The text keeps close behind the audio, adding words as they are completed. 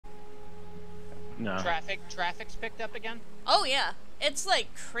No. Traffic's picked up again? Oh yeah, it's like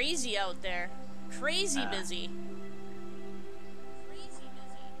crazy out there. Crazy busy. Crazy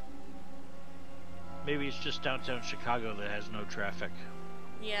busy. Maybe it's just downtown Chicago that has no traffic.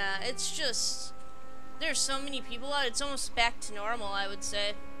 Yeah, it's just... There's so many people out, it's almost back to normal, I would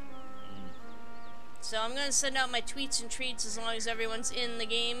say. So I'm gonna send out my tweets and treats as long as everyone's in the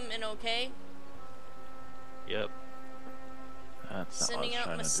game and okay. Yep. That's not Sending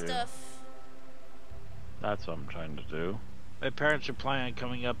out my stuff. That's what I'm trying to do. My parents are planning on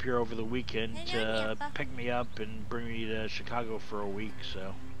coming up here over the weekend Hello, to Nippa. pick me up and bring me to Chicago for a week,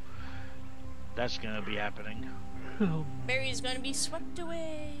 so that's gonna be happening. Barry's gonna be swept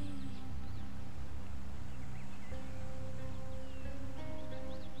away.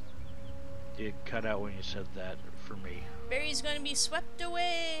 It cut out when you said that for me. Barry's gonna be swept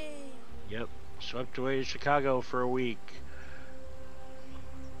away. Yep, swept away to Chicago for a week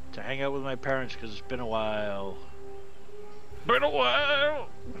to hang out with my parents because it's been a while. Been a while!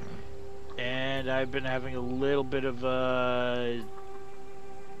 And I've been having a little bit of a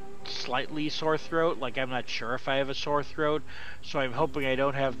slightly sore throat. Like, I'm not sure if I have a sore throat, so I'm hoping I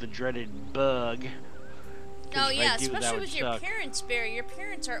don't have the dreaded bug. Oh yeah, do, especially with your suck. parents, Barry. Your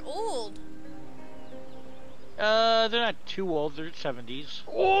parents are old. They're not too old. They're 70s.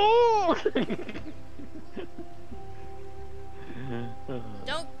 Oh!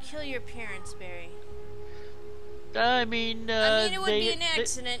 Don't kill your parents, Barry. I mean, it would be an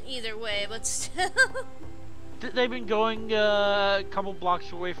accident either way, but still. They've been going a couple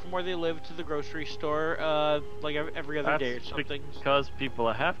blocks away from where they live to the grocery store, like every other day or something. Because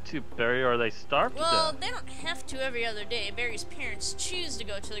people have to, Barry, or they starve to Well, death. they don't have to every other day. Barry's parents choose to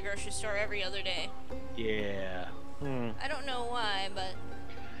go to the grocery store every other day. Yeah. I don't know why, but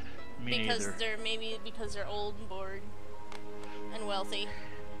Me because neither. because they're old and bored and wealthy.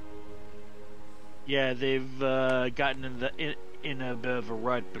 Yeah, they've gotten in a bit of a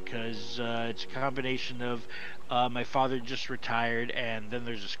rut because it's a combination of my father just retired and then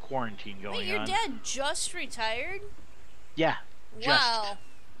there's this quarantine going Wait, your on. dad just retired? Yeah. Just. Wow.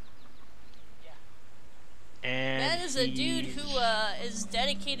 And That is a dude who is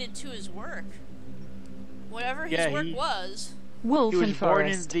dedicated to his work. Whatever his work was. He was born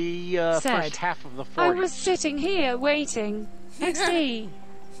in Wolfenforest the said, first half of the 40s. I was sitting here waiting. XD.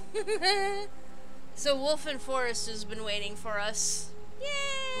 So Wolfenforest has been waiting for us.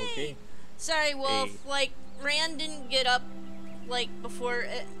 Yay! Okay. Sorry, Wolf. Hey. Like, Rand didn't get up, like, before,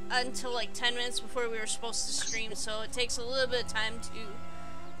 until, like, 10 minutes before we were supposed to stream, so it takes a little bit of time to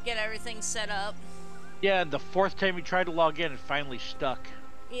get everything set up. Yeah, the fourth time we tried to log in, it finally stuck.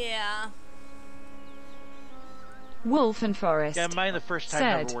 Yeah. Wolfenforest Yeah, mine the first time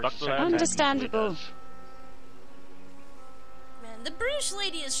said, never works. The second time understandable. usually does. Man, the British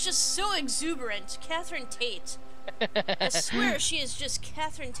lady is just so exuberant. Catherine Tate. I swear she is just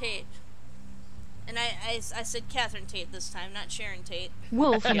Catherine Tate. And I said Catherine Tate this time, not Sharon Tate.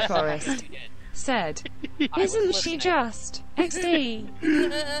 Wolfenforest said, isn't she just XD?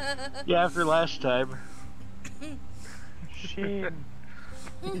 Yeah, after last time. Shame.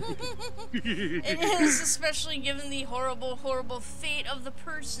 It is, especially given the horrible, horrible fate of the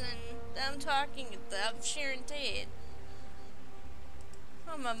person that I'm talking about, Sharon Tate.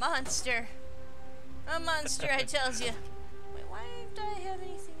 I'm a monster. A monster, I tells you. Wait, why don't I have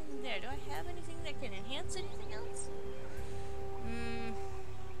anything in there? Do I have anything that can enhance anything else?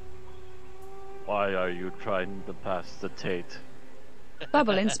 Why are you trying to pass the Tate?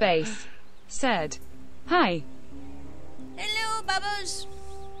 Bubble in space said, hi. Hello, Bubbles.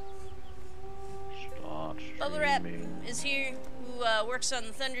 Stop Bubble Wrap streaming. is here, who works on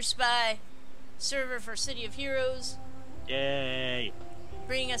the Thunder Spy server for City of Heroes, Yay.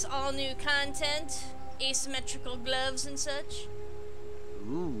 bringing us all new content, asymmetrical gloves and such.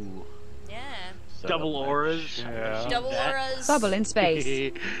 Ooh. Yeah. Double auras. Yeah. Double auras. Bubble in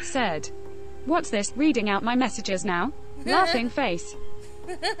space said, what's this? Reading out my messages now? Laughing face.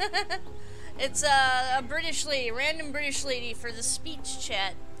 It's a British lady, random British lady for the speech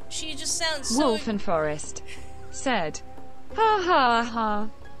chat. She just sounds so... Wolfenforest said, ha ha ha.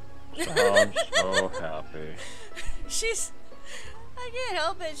 I'm so happy. She's... I can't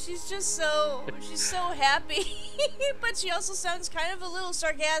help it. She's just so... She's so happy. But she also sounds kind of a little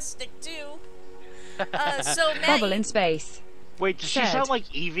sarcastic, too. So, Matt... Bubble in space. Wait, does she said, sound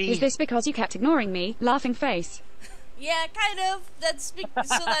like Evie? Is this because you kept ignoring me? Laughing face. Yeah, kind of. That's so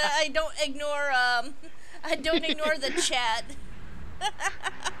that I don't ignore, I don't ignore the chat.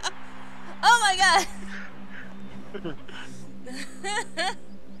 Oh my god!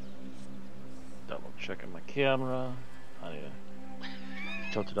 Double checking my camera. I need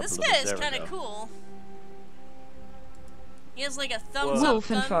tilted up This a little guy bit. is There we kind of go. cool. He has like a thumbs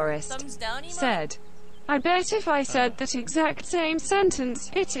Wolf up, and Forest thumbs down emote. said, I bet if I said that exact same sentence,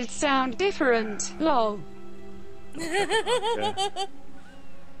 it'd sound different. Lol. Okay.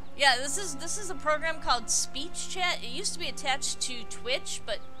 Yeah, this is a program called Speech Chat. It used to be attached to Twitch,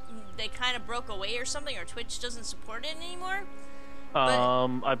 but they kind of broke away or something, or Twitch doesn't support it anymore.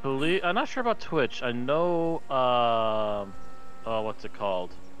 I believe I'm not sure about Twitch. I know what's it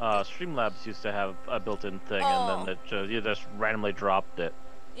called? Streamlabs used to have a built-in thing, and then you just randomly dropped it.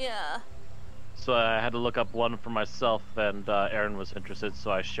 Yeah. So I had to look up one for myself, and Aaron was interested, so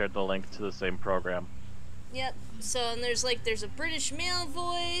I shared the link to the same program. Yep. So and there's a British male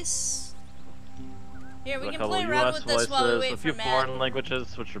voice. Here we A can couple play around US with this while we voices, wait a for few Matt. foreign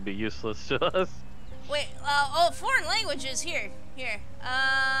languages, which would be useless to us. Wait. Foreign languages. Here. Yeah,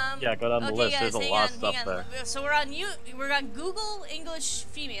 go down the okay, list. Guys, There's a hang lot on, of stuff hang on. there. So we're on Google English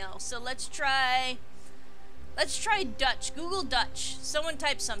female. So let's try Dutch. Google Dutch. Someone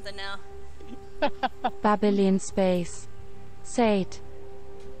type something now. Babylon space. Say it.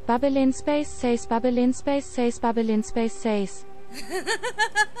 Babylon space says Babylon space says Babylon space says.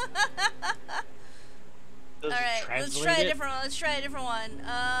 Alright, let's try a different one. Let's try a different one.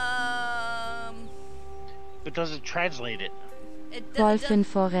 It doesn't translate it. Wolfen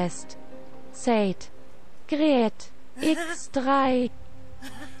Forest. Say it. Great. X3.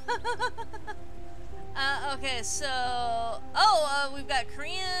 Okay, so we've got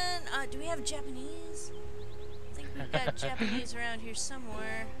Korean. Do we have Japanese? I think we've got Japanese around here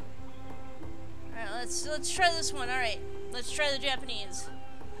somewhere. Alright, let's try this one. Alright, let's try the Japanese.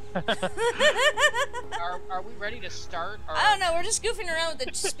 Are we ready to start? Or... I don't know, we're just goofing around with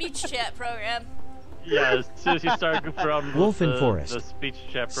the speech chat program. Yeah, as soon as you start goofing around Wolf with and Forest the speech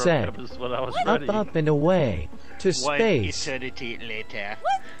chat said, program is when I was Up, ready. up, and away to One space. eternity later.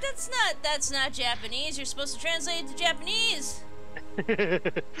 What? That's not Japanese. You're supposed to translate it to Japanese.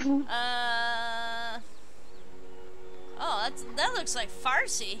 That looks like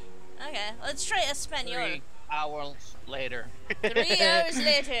Farsi. Okay, let's try Espanol. 3 hours later. 3 hours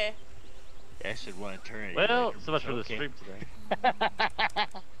later. I said one eternity. Well, later, so much but for the okay. stream today.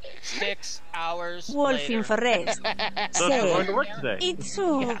 6 hours Wolf later. in Forest. So it's going to Say, work today. it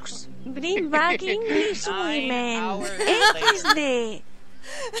sucks. Bring back English 9 women. hours XD.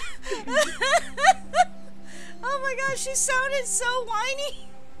 Oh my gosh, she sounded so whiny.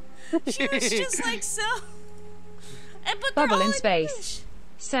 She was just like so. And but they're Bubble all in in space. English.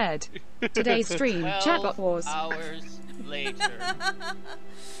 Said, today's stream, 12 chatbot wars. hours later.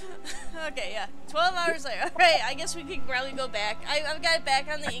 Okay, yeah. 12 hours later. Alright, I guess we could probably go back. I've got it back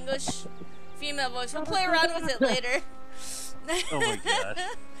on the English female voice. We'll play around with it later. Oh my gosh.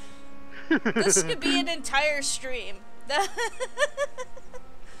 This could be an entire stream.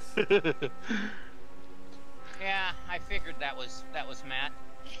 Yeah, I figured that was Matt.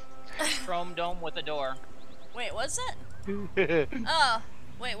 Chrome dome with a door. Wait, what's that? Oh,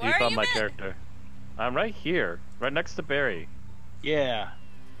 wait, where You are found you, my Matt? character. I'm right here, right next to Barry. Yeah.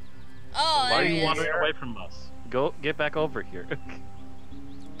 Oh, Why there are he you is. wandering away from us? Get back over here.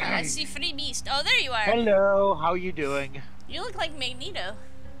 I see Free Beast. Oh, there you are. Hello, how you doing? You look like Magneto.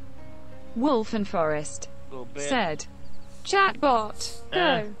 Wolf and Forest A little bit. said, chatbot,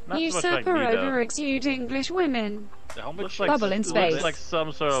 Eh, go. not so much Usurper Magneto. over exude English women. How much Looks like, Bubble in space. Looks like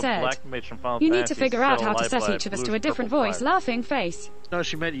some sort of Said, black mage from Final You need Fantasy to figure out so how to light set by each of us to bluish a different purple voice. fire. Laughing face. No,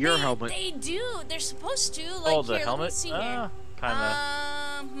 she meant your helmet. They do. They're supposed to. Like, Oh, the here, helmet? let me see here. Kinda.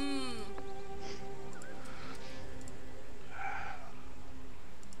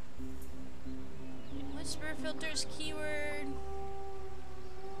 Whisper filters keyword.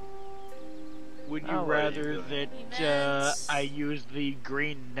 Would you Oh, what are you rather doing? that Events. I use the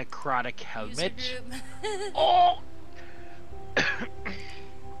green necrotic User helmet? group. Oh!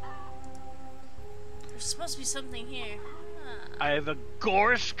 There's supposed to be something here. Huh. I have a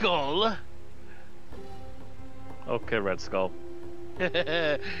gore skull. Okay, Red Skull.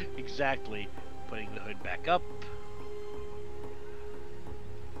 Exactly. Putting the hood back up.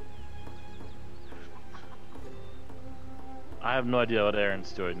 I have no idea what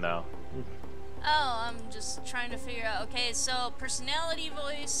Aaron's doing now. Oh, I'm just trying to figure out. Okay, so personality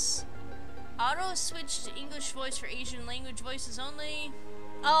voice. Auto switch to English voice for Asian language voices only.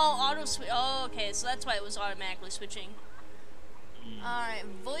 Oh, auto switch. Oh, okay, so that's why it was automatically switching. Alright,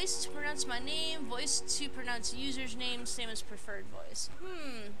 voice to pronounce my name, voice to pronounce user's name, same as preferred voice.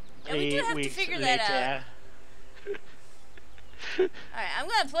 Yeah, we do have to figure that out. Alright, I'm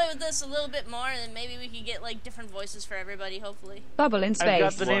gonna play with this a little bit more, and then maybe we can get like different voices for everybody, hopefully. Bubble in I've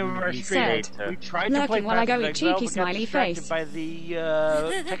got space. the name of our stream. Said. We tried to play Lurking while I go Path of eat Exile, cheeky but got smiley distracted face. by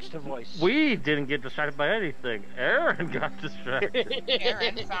the text to voice. We didn't get distracted by anything. Aaron got distracted.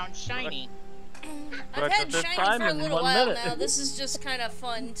 Aaron found shiny. I've But had at the shiny time for a in little 1 while minute. now. This is just kind of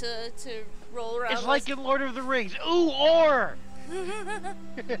fun to roll around. It's like in Lord of the Rings. Ooh, ore!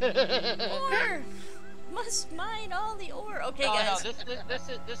 Ore! Must mine all the ore. Okay, No, guys.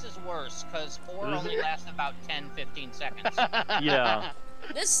 this is worse because ore only lasts about 10-15 seconds. Yeah.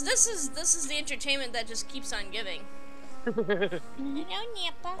 This is the entertainment that just keeps on giving. Hello,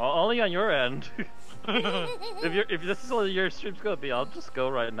 Napa. Only on your end. if this is all your stream's gonna be, I'll just go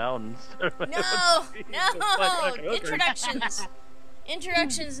right now and start my No, no, okay. introductions,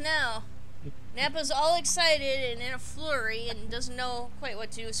 introductions now. Napa's all excited and in a flurry and doesn't know quite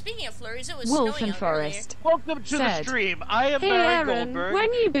what to do. Speaking of flurries, it was Wolf snowing and out earlier. Forest. Welcome to the Said. stream. I am Hey Baron Aaron, Goldberg.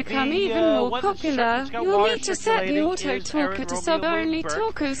 when you become The, even more one that's popular, got you'll water need to set the circulating auto is talker Aaron to Romeo sub-only Bloomberg.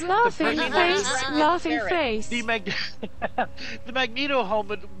 talkers. Laughing person face, that's- laughing Barrett. face. The Magneto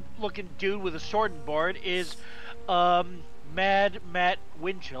helmet-looking dude with a sword and board is Mad Matt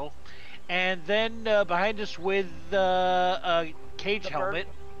Winchell, and then behind us with a cage helmet,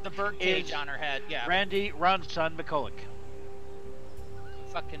 The bird cage Is on her head, yeah. Ronson McCulloch.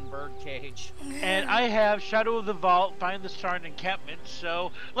 Fucking bird cage. And I have Shadow of the Vault, Find the Sarn encampment.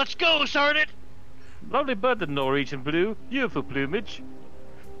 So let's go, Sarn! Lovely bird in Norwegian blue, beautiful plumage.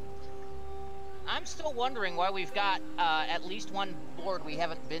 I'm still wondering why we've got at least one board we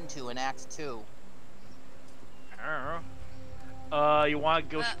haven't been to in Act 2. I don't know. You want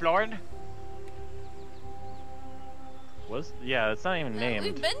to go exploring? Yeah, it's not even named.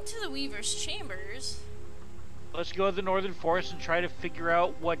 We've been to the Weaver's Chambers. Let's go to the Northern Forest and try to figure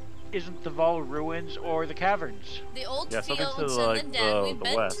out what isn't the Vol ruins or the caverns. The old Yeah, something to fields the, and like, the den. We've the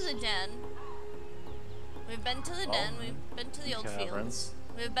been west. to the den. We've been to the den. We've been to the old Caverns. fields.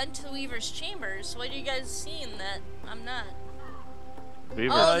 We've been to the Weaver's Chambers. What are you guys seeing that I'm not?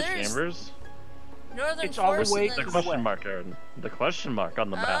 Beaver Oh, Eye there's- Chambers? Northern It's all the Forest way and The then... to question west. mark, Aaron. The question mark on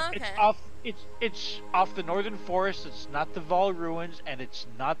the map. Okay. It's off the Northern Forest. It's not the Vol ruins, and it's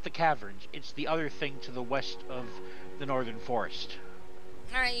not the caverns. It's the other thing to the west of the Northern Forest.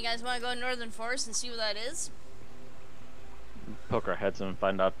 Alright, you guys want to go to Northern Forest and see what that is? Poke our heads in and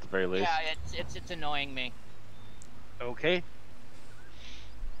find out at the very least. Yeah, it's annoying me. Okay.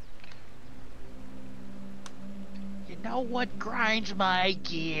 You know what grinds my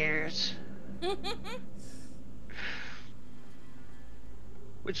gears?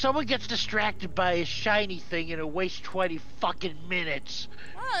 When someone gets distracted by a shiny thing and it wastes 20 fucking minutes.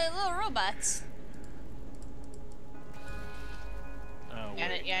 Oh, they're little robots. Oh,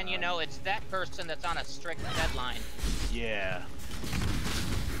 And you know, it's that person that's on a strict deadline. yeah.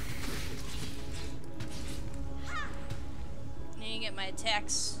 Need to get my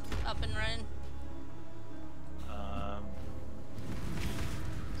attacks up and running.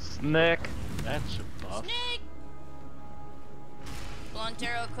 Snick. That's a buff. Snake! Blunt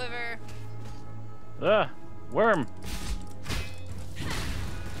arrow quiver. Ah, worm.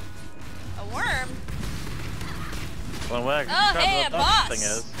 A worm? Well, what Oh, hey, a boss! thing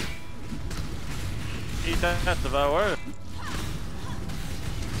is. Eat that devour.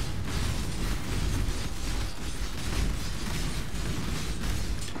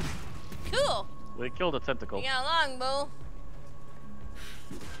 Cool. We killed a tentacle. You got a longbow.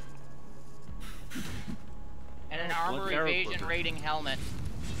 And an Oh, armor what arrow evasion quiver. rating helmet.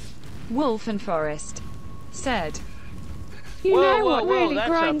 Wolf and Forest. Said. You Whoa, know whoa, what whoa, really that's a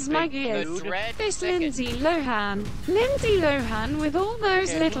grinds my big gears? dude. Dread This thicket. Lindsay Lohan. Lindsay Lohan with all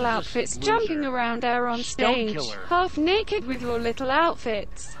those Yeah, little who's this outfits loser? jumping around there on Stone stage. killer. Half naked with your little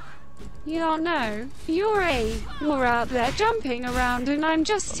outfits. You don't know. You're out there jumping around and I'm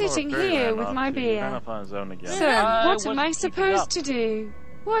just sitting here with my Ran beer. off on his own again. So, I what am I wasn't keeping up. supposed to do?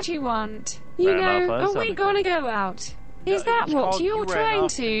 What you want? You Ran off know, on his are we own gonna go out? Is No, that it's what called you're you ran trying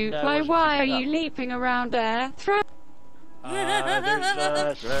off to? and, Why wasn't are keeping you up. leaping around there? Throw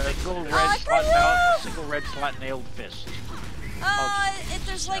There's a single red Oh, slot come now, on! single red slot nailed fist. Oh,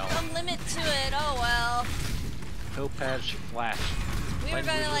 there's like a limit to it. Oh well. Topaz flash. We were When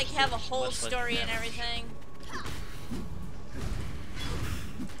gonna we like lose have a this, whole let's let story and them. everything.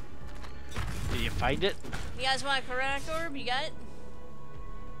 Did you find it? You guys want a Coronic Orb? You got it?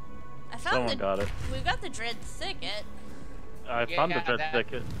 I found Someone got it. We've got the Dread Thicket. I found the Yeah, dread that-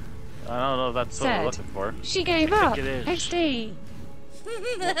 thicket. I don't know if that's what we're Said. looking for. She gave up. it is. XD.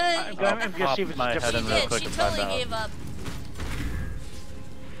 I'm gonna pop see if it's my different. head She in real did. quick She and find totally out. gave up.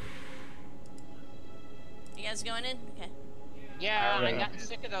 You guys going in? Okay. Yeah, Alright. I've gotten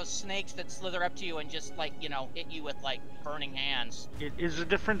sick of those snakes that slither up to you and just, like, you know, hit you with, like, burning hands. It is a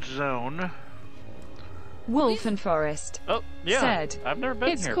different zone. Wolf and Forest Oh, yeah. said, I've never been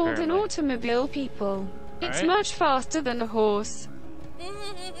It's here. called an apparently. automobile, people. It's Alright. much faster than a horse.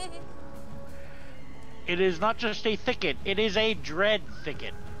 It is not just a thicket, it is a dread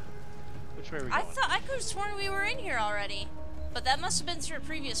thicket. Which way are we I going? thought I could have sworn we were in here already, but that must have been through a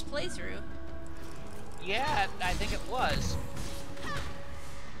previous playthrough. Yeah, I think it was.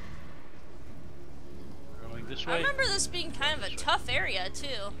 We're going this I way. remember this being kind of a tough area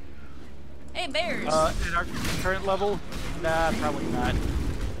too. Hey, bears! At our current level? Nah, probably not.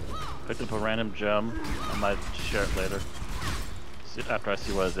 Picked up a random gem. I might share it later. After I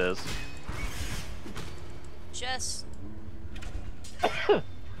see what it is. Jess.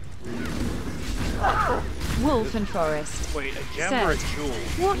 Wolf and Forest Wait, a gem or a said, jewel?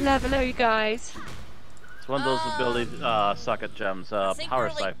 What level are you guys? It's one of those ability socket gems. I think Power we're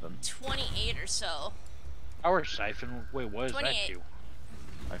like siphon. 28 or so. Our siphon. Wait, what does that 28. do?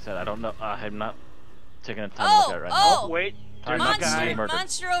 Like I said, I don't know. I'm not taking the time to Oh, look at it right oh! Wait, I'm there's a not guy. gonna- murdered.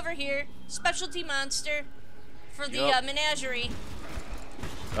 Monster over here. Specialty monster for the Yup. menagerie.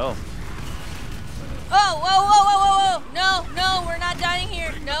 now. Oh, Oh, whoa, whoa, whoa, whoa, whoa! No, no, we're not dying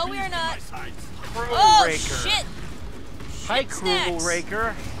here. No, we are not. Krugel Oh, Raker. shit! Hi, Shit snacks. Krugel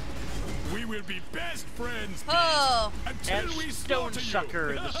Raker. We will be best friends Oh, until And we Stone slaughter you.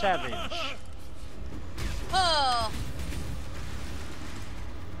 Sucker the Savage. oh.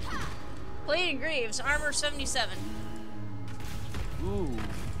 Blade and Greaves, armor 77. Ooh.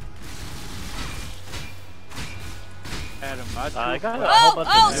 Adam, I got a Oh, whole bunch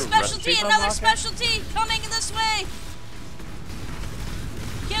oh, of new specialty, recipes another unlocking. specialty coming this way.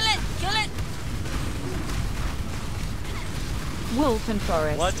 Kill it, kill it. Wolf and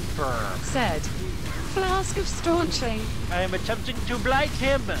Forest Blood Firm. said, Flask of staunching. I am attempting to blight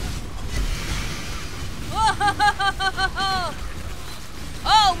him. Whoa!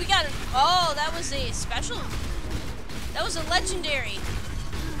 Oh, we got it. Oh, that was a special. That was a legendary.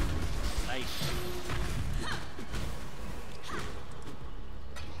 Nice.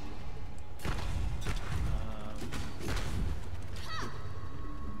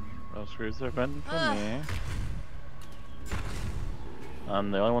 No screws are bent for Ugh. me.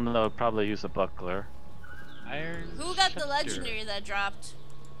 I'm the only one that would probably use a buckler. Iron Who got the Scepter. legendary that dropped?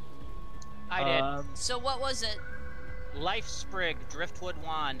 I did. So what was it? Life Sprig, Driftwood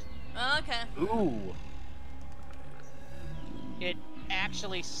Wand. Oh, okay. Ooh. It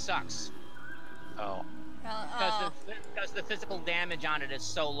actually sucks. Oh. Oh. Because the physical damage on it is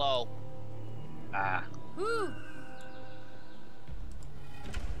so low. Ah. Whew.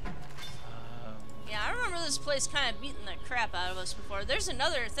 Yeah, I remember this place kind of beating the crap out of us before. There's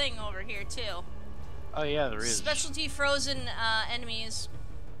another thing over here too. Oh yeah, there is. Specialty frozen enemies.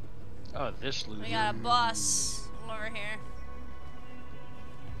 Oh, this loser. We got a boss over here.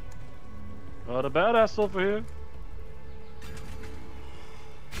 Got a badass over here.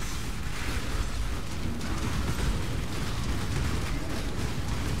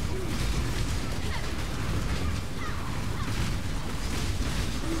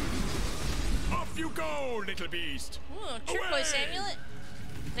 Off you go, little beast. Ooh, turquoise Away! amulet.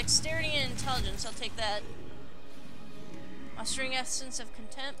 Dexterity and intelligence, I'll take that. Mustering essence of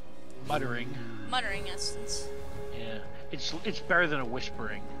contempt. Muttering. Muttering essence. Yeah. It's better than a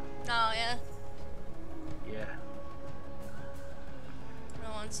whispering. Oh, yeah. Yeah. No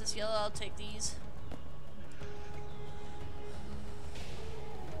one says yellow, I'll take these.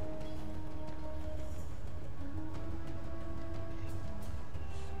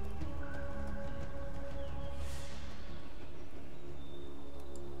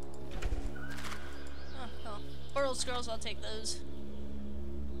 Oh, oh. Portal scrolls, I'll take those.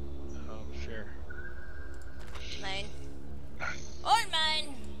 Oh, sure. Mine. Or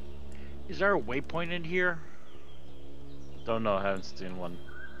mine! Is there a waypoint in here? Don't know, I haven't seen one.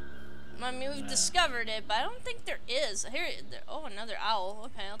 I mean, we've discovered it, but I don't think there is. Here, oh, another owl.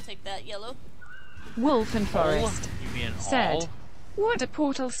 Okay, I'll take that yellow. Wolf and Forest You mean said, all? What do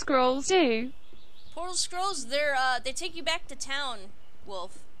portal scrolls do? Portal scrolls, they take you back to town,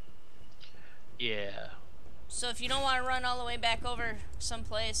 Wolf. Yeah. So if you don't want to run all the way back over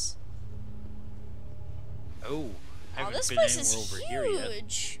someplace. Oh. Oh, Haven't this been place anywhere is over here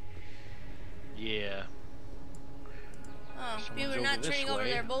huge. yet. Yeah. Oh, Someone's people are over not this turning over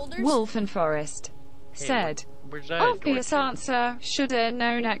way. their boulders. Wolf and Forest Hey, said, Where's that? Obvious door to? answer. Shoulda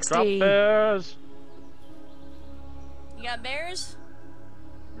known Drop XD. bears! You got bears?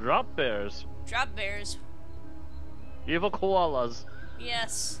 Drop bears! Drop bears. Evil koalas!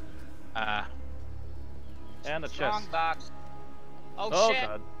 Yes. Ah. And a Strong chest. box. Oh, shit.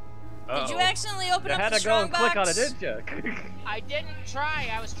 God. Did you accidentally open You up had the to go strong and box? click on it, didn't you? I didn't try.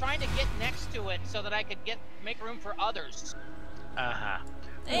 I was trying to get next to it so that I could make room for others. Uh-huh.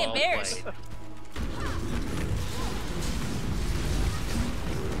 Hey, Well bears. played.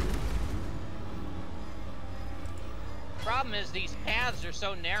 Problem is, these paths are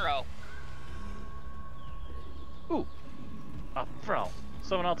so narrow. Ooh. Oh, bro.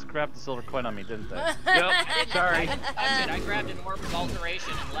 Someone else grabbed the silver coin on me, didn't they? Yep. I Sorry. didn't touch it. I grabbed an orb of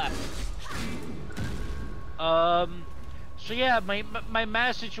alteration and left. So yeah, my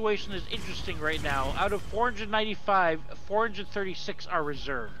mass situation is interesting right now. Out of 495, 436 are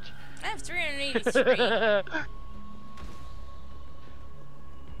reserved. I have 383.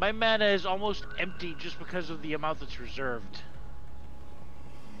 My mana is almost empty just because of the amount that's reserved.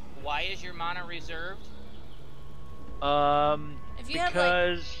 Why is your mana reserved? If you have,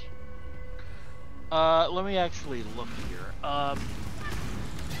 like... Because let me actually look here.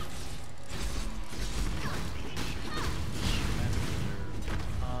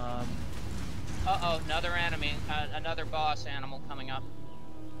 Uh-oh, another enemy, another boss animal coming up.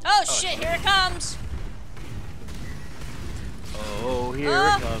 Oh shit, here it comes! Oh, here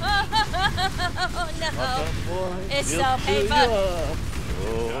Oh, it comes. oh no! It's so painful!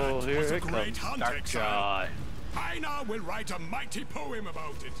 Oh, here was a it great comes. hunt, Dark Exile. guy. I now will write a mighty poem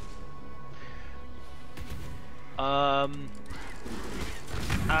about it. I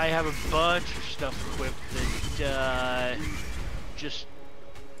have a bunch of stuff equipped that just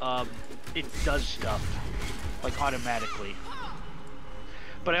it does stuff like automatically.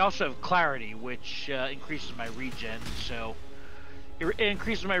 But I also have clarity, which increases my regen, so it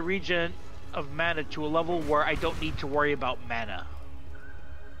increases my regen of mana to a level where I don't need to worry about mana.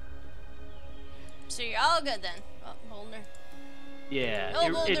 So you're all good then. Oh, Holder. Yeah, No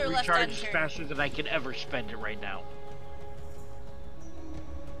it boulder left recharges unturned. faster than I can ever spend it right now.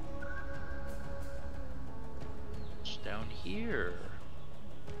 It's down here.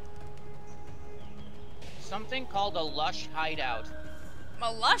 Something called a lush hideout.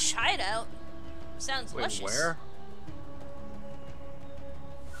 A lush hideout? Sounds Wait, luscious. where?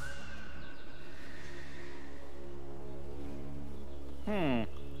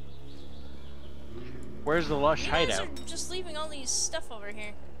 Where's the lush You guys hideout? are just leaving all these stuff over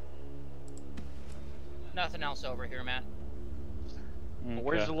here. Nothing else over here, Matt.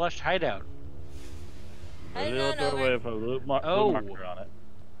 Where's the lush hideout? I A did little not know doorway where... with a little marker on it.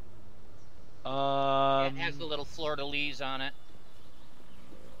 It has the little fleur-de-lis on it.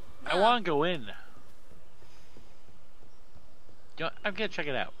 I want to go in. I'm gonna check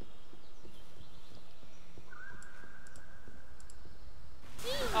it out.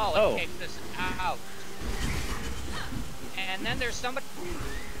 Oh, it takes this out. And then there's somebody...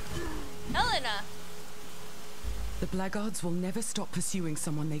 Helena! The blackguards will never stop pursuing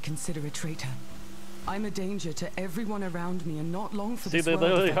someone they consider a traitor. I'm a danger to everyone around me, and not long for See, this they world if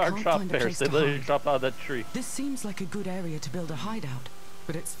literally I are can't drop find a bears. place They to literally hide. dropped out of that tree. This seems like a good area to build a hideout,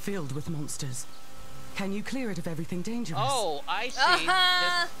 but it's filled with monsters. Can you clear it of everything dangerous? Oh, I see.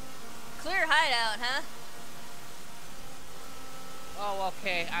 Uh-huh! This... Clear hideout, huh? Oh,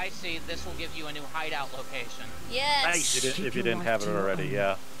 okay, I see. This will give you a new hideout location. Yes! If you Keep your didn't wife have it to your already, own.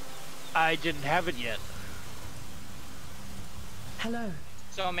 yeah. I didn't have it yet. Hello.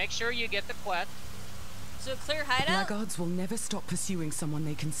 So make sure you get the quest. So clear The hideout? blackguards will never stop pursuing someone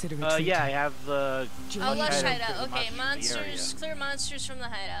they consider a traitor. Yeah, I have the... Oh, lush hideout hideout. for the Okay, monsters in the monsters. area. Clear monsters from the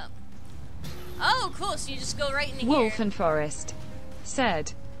hideout. Oh, cool. So you just go right into Wolf here. and Forest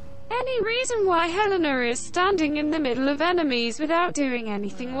said, "Any reason why Helena is standing in the middle of enemies without doing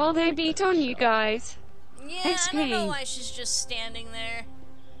anything while they beat on you guys?" Yeah, I don't know XP. why she's just standing there.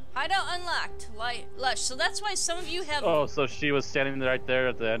 Hideout unlocked. Lush. So that's why some of you have... Oh, so she was standing right there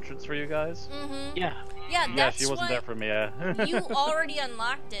at the entrance for you guys? Mm-hmm. Yeah. Yeah, Yeah, that's she wasn't why there for me, yeah. you already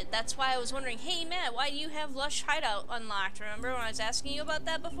unlocked it. That's why I was wondering, hey, Matt, why do you have Lush Hideout unlocked? Remember when I was asking you about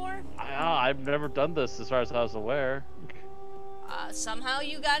that before? I've never done this as far as I was aware. Somehow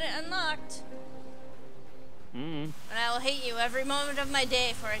you got it unlocked. And I will hate you every moment of my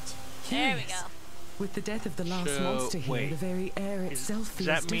day for it. There we Curious. go. With the death of the last So, monster here, wait. the very air itself Does feels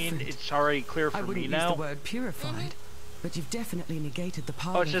that mean different. it's already clear for I me wouldn't use now? the word purified, but you've definitely negated the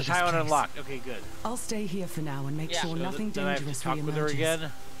power Oh, of it this says hideout case. unlocked. Okay, good. I'll stay here for now and make Yeah. sure So nothing then I have to dangerous talk with her reemerges.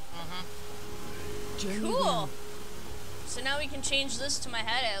 again. Journey Cool. well. So now we can change this to my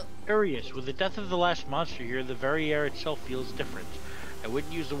hideout. Curious, with the death of the last monster here, the very air itself feels different. I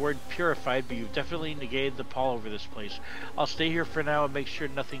wouldn't use the word purified, but you've definitely negated the pall over this place. I'll stay here for now and make sure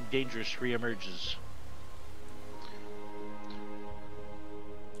nothing dangerous reemerges.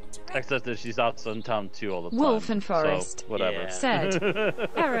 Except that she's also in town too all the time. Wolf and Forest. So, whatever. Yeah. Said,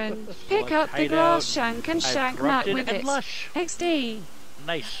 Aaron, pick Let's up the hide glass out. shank and I've shank Matt corrupted with and it. lush. XD.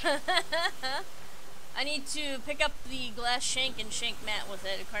 Nice. I need to pick up the glass shank and shank Matt with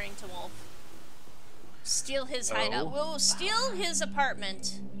it, according to Wolf. Steal his hideout. We'll steal his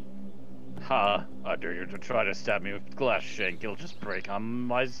apartment. Ha! I dare you to try to stab me with glass shank. It'll just break on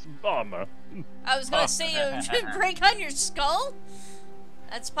my armor. I was gonna say you should break on your skull.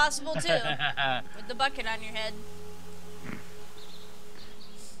 That's possible too, with the bucket on your head.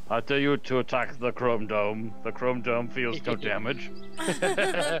 I dare you to attack the Chrome Dome. The Chrome Dome feels no damage.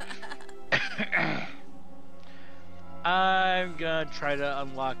 I'm gonna try to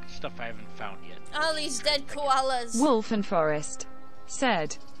unlock stuff I haven't found yet. All these dead koalas. Wolf and Forest.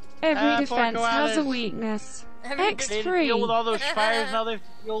 Said, every defense has a weakness. They had to deal with all those fires, now they have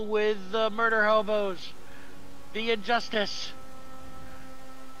to deal with the murder hobos. The injustice.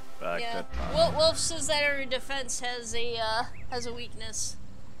 Back Yeah. to time. Wolf says that every defense has a weakness.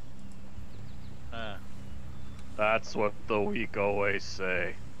 That's what the weak always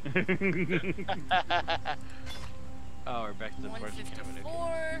say. Oh, we're back to the fortune cabinet.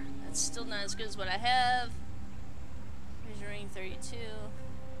 154. That's still not as good as what I have. Measuring 32.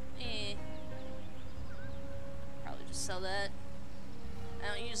 Probably just sell that. I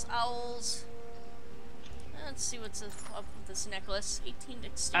don't use owls. Let's see what's up with this necklace. 18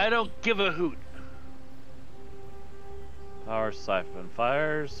 dexterity. I don't give a hoot. Power siphon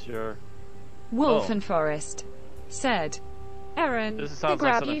fires your. Wolf Oh. and Forest. Said, Aaron, This the sounds like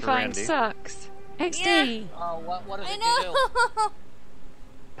grab something you for find Randy. sucks. XD. Oh, what does I it do? know.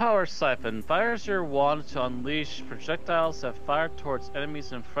 Power siphon fires your wand to unleash projectiles that fire towards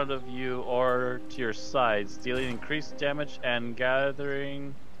enemies in front of you or to your sides, dealing increased damage and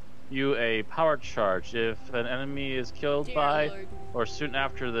gathering you a power charge if an enemy is killed Dear by Lord. or soon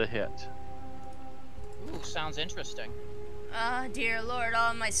after the hit. Ooh, sounds interesting. Ah, dear Lord,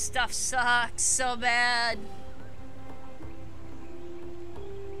 all my stuff sucks so bad.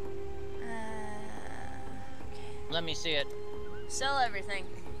 Let me see it. Sell everything.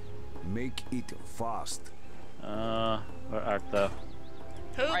 Make it fast. Where art thou?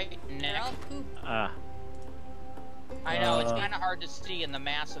 Poop. Right They're neck. all poop. Ah. I know, it's kind of hard to see in the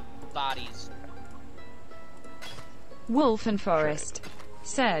massive bodies. Wolf and Forest.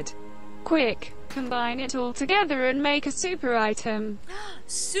 Said, quick, combine it all together and make a super item.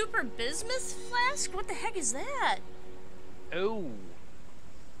 Super bismuth flask? What the heck is that? Oh.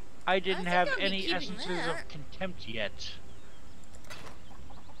 I didn't think have I'll be any keeping essences that. of contempt yet.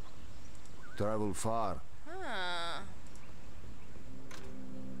 Travel far. Huh.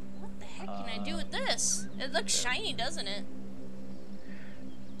 What the heck can I do with this? It looks shiny, doesn't it?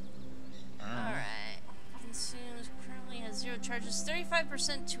 Alright. Consumes currently has 0 charges,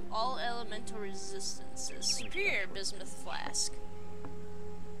 35% to all elemental resistances. Superior bismuth flask.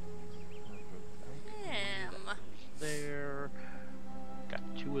 Damn. There. Got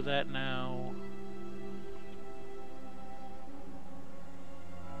 2 of that now.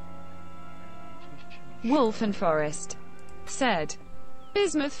 Wolf and Forest. Said,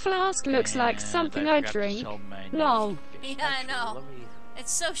 bismuth flask looks like And something I I forgot to drink. sell my Lol. Yeah, I know.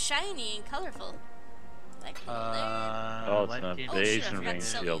 It's so shiny and colorful. Like, Oh, it's an Oh, shit, I evasion forgot ring to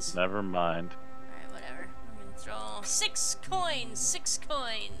sell shield. these. Never mind. Alright, whatever. I'm gonna throw 6 coins. 6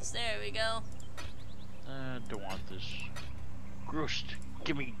 coins. There we go. Don't want this. Gross.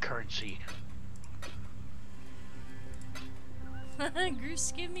 Give me currency.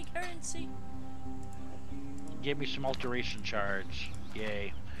 Goose, give me currency. Give me some alteration charge.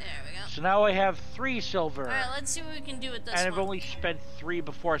 Yay. There we go. So now I have 3 silver. Alright, let's see what we can do with this and I've one. only spent 3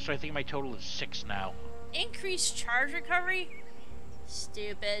 before, so I think my total is 6 now. Increased charge recovery?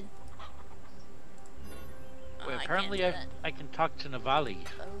 Stupid. Oh, Wait, I apparently can't do I can talk to Navali.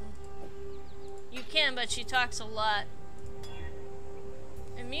 that. You can, but she talks a lot.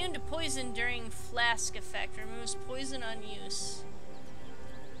 Immune to poison during flask effect. Removes poison on use.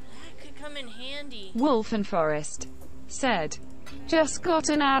 That could come in handy. Wolf and Forest. Said, just got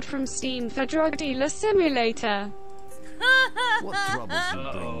an ad from Steam for Drug Dealer Simulator. What troubles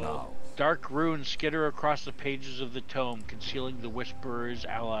you bring now? Dark runes skitter across the pages of the tome, concealing the Whisperer's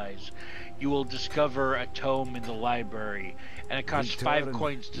allies. You will discover a tome in the library, and it costs 5 Return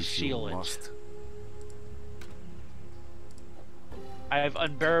coins to if you seal it. must. I have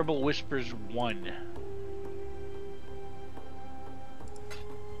Unbearable Whispers 1.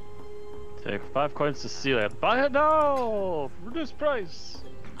 Take 5 coins to seal it. Buy it now! Reduced price!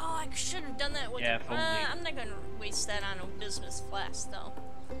 Oh, I should have done that with Yeah, if only. I'm not gonna waste that on a business flask, though.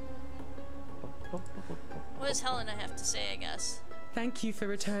 What does Helena have to say, I guess? Thank you for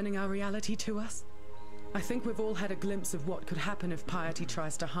returning our reality to us. I think we've all had a glimpse of what could happen if Piety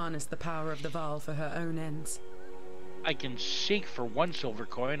tries to harness the power of the Vaal for her own ends. I can seek for 1 silver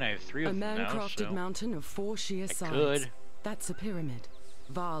coin. I have 3 of A them now, man-crafted so mountain of 4 sheer sides. could. That's a pyramid.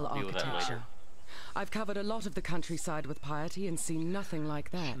 Vaal I'll deal with that architecture. later. I've covered a lot of the countryside with Piety and seen nothing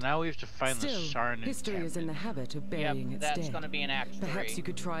like that. So now we have to find Still, the Sarn history is in the habit of burying its that's dead. going to be an Act 3. Perhaps you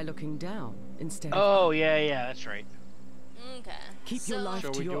could try looking down instead of Oh, yeah, that's right. Okay. keep your life So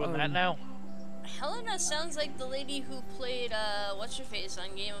are to we your doing own. that now? Helena sounds like the lady who played, what's-her-face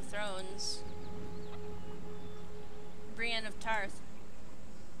on Game of Thrones. Brienne of Tarth.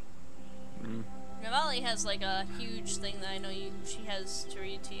 Navali has, like, a huge thing that I know she has to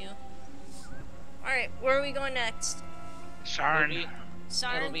read to you. Alright, where are we going next? Sarn.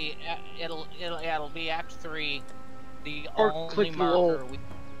 Sarn? It'll be Act 3. The Or only click the marker little- we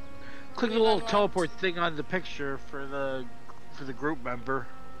Click the We've little unlocked. teleport thing on the picture for the group member.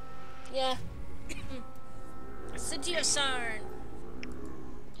 Yeah. City of Sarn.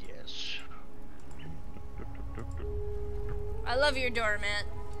 Yes. I love your doormat.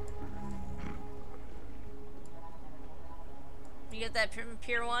 You get that from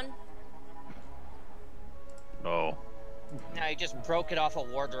Pier 1? No. No, he just broke it off a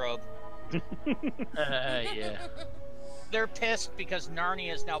wardrobe. Yeah. They're pissed because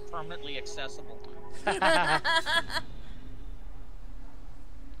Narnia is now permanently accessible.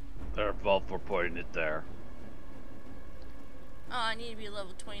 They're both for putting it there. Oh, I need to be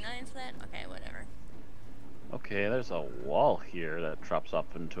level 29 for that? Okay, whatever. Okay, there's a wall here that drops off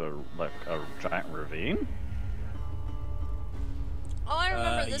into a giant ravine. Oh, I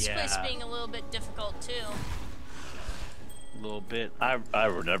remember this yeah. place being a little bit difficult, too. A little bit. I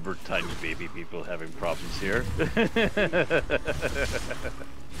remember tiny baby people having problems here.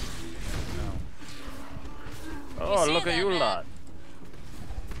 Oh, say look that, at you Matt. lot.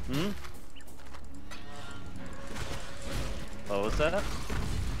 What was that?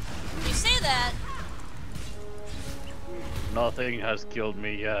 You say that. Nothing has killed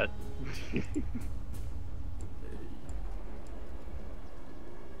me yet.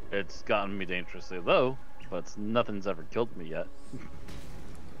 It's gotten me dangerously low, but nothing's ever killed me yet.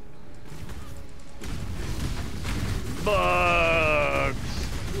 Bugs!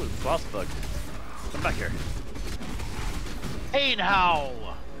 Ooh, boss bug. Come back here. Hey now!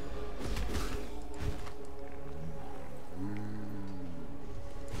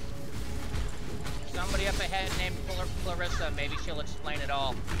 Somebody up ahead named Clarissa. Maybe she'll explain it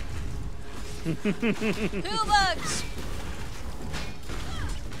all. Poo bugs!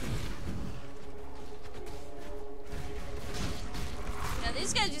 Now,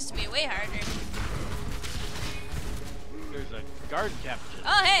 these guys used to be way harder. There's a guard captain.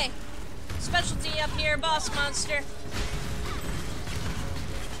 Oh, hey! Specialty up here, boss monster.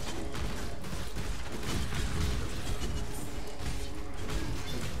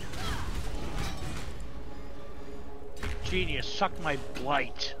 Genius, suck my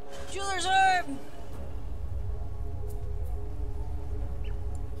blight. Jeweler's orb!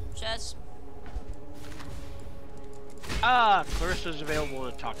 Chest. Ah, Clarissa's available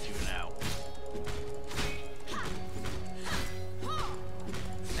to talk to now.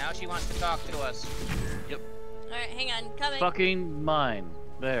 Now she wants to talk to us. Yep. Alright, hang on, coming. Fucking mine.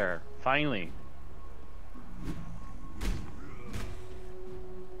 There. Finally.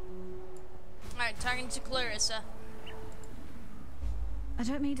 Alright, talking to Clarissa. I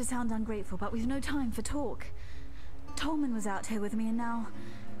don't mean to sound ungrateful, but we've no time for talk. Tolman was out here with me, and now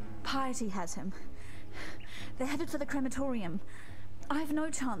Piety has him. They're headed for the crematorium. I've no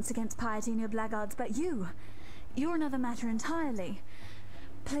chance against Piety and your blackguards, but you're another matter entirely.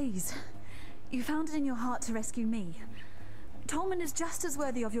 Please, you found it in your heart to rescue me. Tolman is just as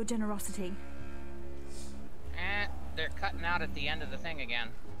worthy of your generosity. They're cutting out at the end of the thing again.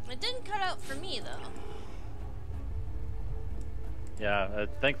 It didn't cut out for me, though. Yeah, it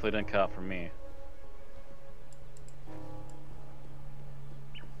thankfully didn't cut out for me.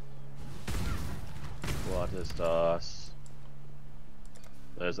 What is this?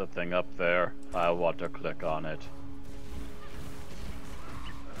 There's a thing up there. I want to click on it.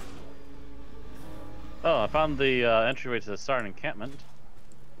 Oh, I found the entryway to the Sarn encampment.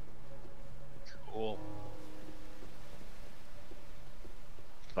 Cool.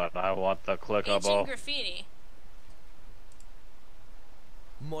 But I want the Ancient clickable. graffiti.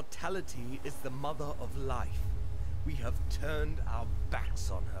 Mortality is the mother of life. We have turned our backs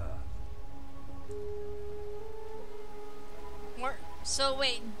on her. So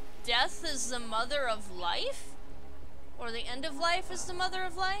wait, death is the mother of life? Or the end of life is the mother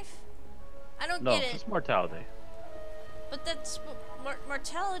of life? I don't No, get it. it's mortality. But that's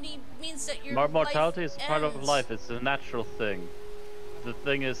mortality means that your mortality life is a part of ends. life. It's a natural thing. The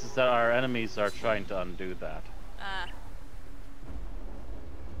thing is that our enemies are trying to undo that. Ah.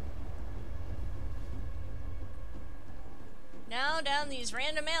 Now down these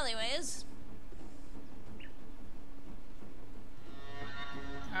random alleyways.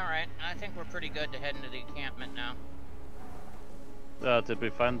 Alright, I think we're pretty good to head into the encampment now. Did we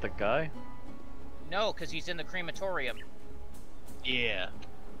find the guy? No, because he's in the crematorium. Yeah.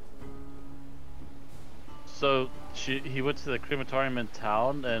 So he went to the crematorium in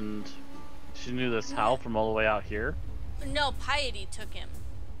town, and she knew this Hal from all the way out here? No, Piety took him.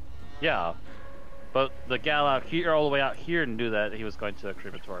 Yeah. But the gal out here, all the way out here, knew that he was going to a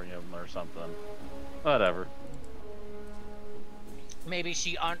crematorium or something. Whatever. Maybe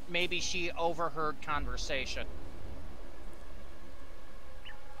she overheard conversation.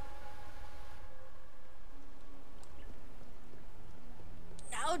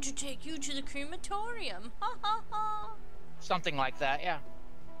 Now to take you to the crematorium. Ha ha ha. Something like that, yeah.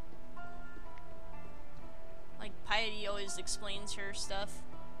 Like Piety always explains her stuff.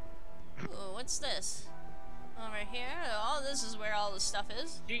 Ooh, what's this? Over here? Oh, this is where all the stuff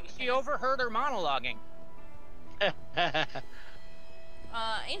is. She overheard her monologuing.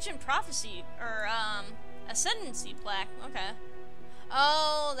 Ancient prophecy, or, ascendancy plaque. Okay.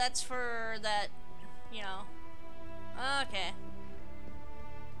 Oh, that's for that, you know. Okay.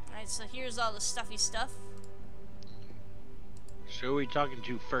 Alright, so here's all the stuffy stuff. So who are we talking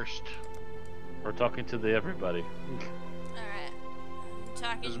to first? We're talking to the everybody. Alright.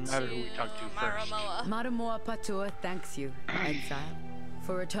 Talking Doesn't matter who we talk to first. Maramoa. Maramoa Patua thanks you, Exile,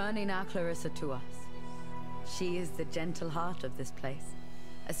 for returning our Clarissa to us. She is the gentle heart of this place,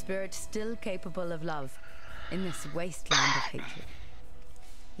 a spirit still capable of love in this wasteland of hatred.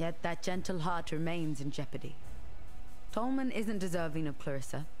 Yet that gentle heart remains in jeopardy. Tolman isn't deserving of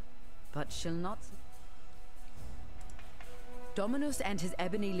Clarissa, but she'll not... Dominus and his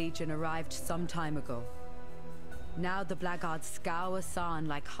Ebony Legion arrived some time ago. Now the blackguards scour Sarn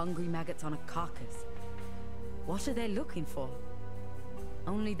like hungry maggots on a carcass. What are they looking for?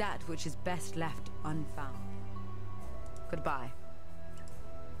 Only that which is best left unfound. Goodbye.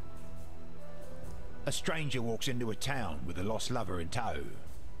 A stranger walks into a town with a lost lover in tow.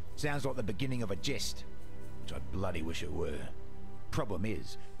 Sounds like the beginning of a jest, which I bloody wish it were. Problem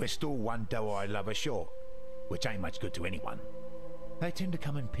is, we're still one doe-eyed lover short, which ain't much good to anyone. They tend to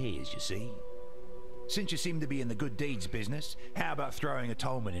come in pairs, you see. Since you seem to be in the good deeds business, how about throwing a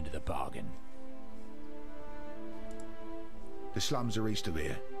Tolman into the bargain? The slums are east of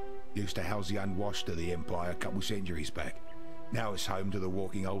here. Used to house the unwashed of the Empire a couple centuries back. Now it's home to the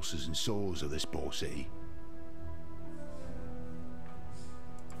walking ulcers and sores of this poor city.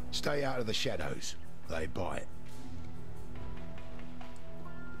 Stay out of the shadows. They bite.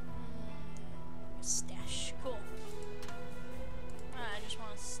 Stash. Cool. I just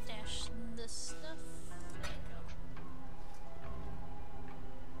want to stash this stuff. There we go.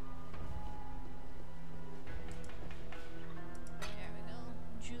 There we go.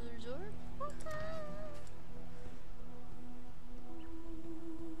 Jeweler's orb.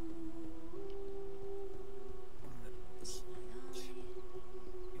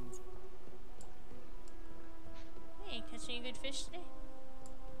 Hey, catch any good fish today?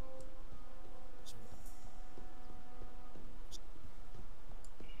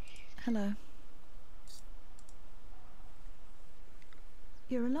 Hello.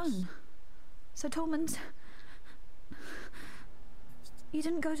 You're alone. So Tolman's... You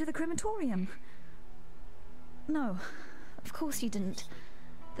didn't go to the crematorium? No, of course you didn't.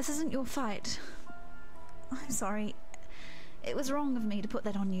 This isn't your fight. I'm sorry. It was wrong of me to put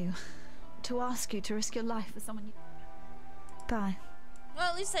that on you. To ask you to risk your life for someone you... Bye.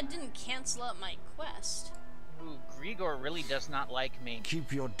 Well, at least that didn't cancel out my quest. Ooh, Grigor really does not like me.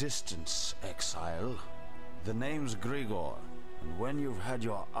 Keep your distance, Exile. The name's Grigor, and when you've had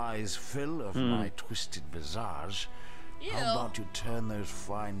your eyes fill of my twisted visage, how about you turn those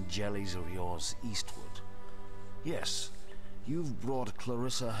fine jellies of yours eastward? Yes, you've brought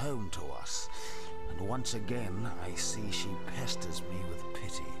Clarissa home to us, and once again I see she pesters me with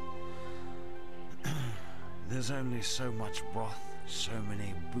pity. There's only so much broth, so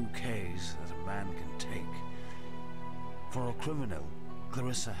many bouquets that a man can take. For a criminal,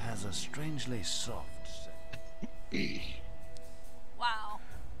 Clarissa has a strangely soft scent. Wow.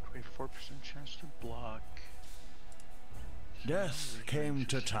 24% chance to block. Death came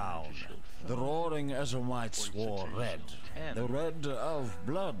to town. The roaring Ezomites wore red. The red of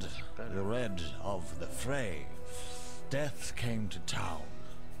blood. The red of the fray. Death came to town.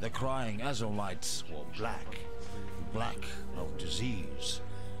 The crying Ezomites wore black. black of disease,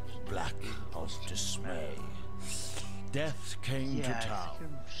 black of dismay. Death came to town.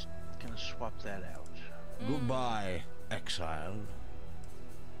 I'm just gonna swap that out. Goodbye, Exile.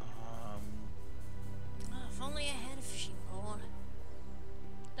 If only I had a fishing pole.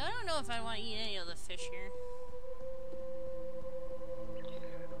 I don't know if I want to eat any of the fish here.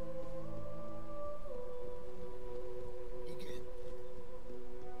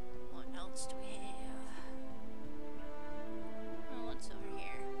 What else do we have? Oh, what's over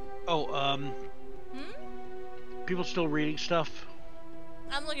here? Oh, people still reading stuff?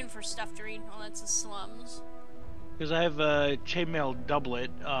 I'm looking for stuff to read. Oh, that's the slums. Because I have a chainmail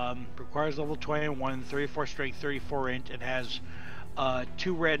doublet, requires level 21, 34 strength, 34 int, and has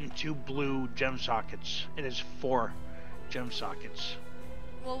 2 red and 2 blue gem sockets. It has 4 gem sockets.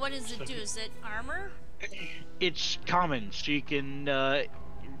 Well, what does it do? Is it armor? It's common, so you can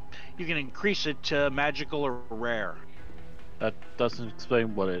increase it to magical or rare. That doesn't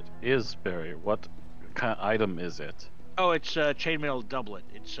explain what it is, Barry. What kind of item is it? Oh, it's a chainmail doublet.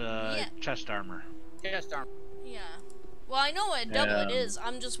 It's chest armor. Chest armor. Yeah. Well, I know what a doublet is.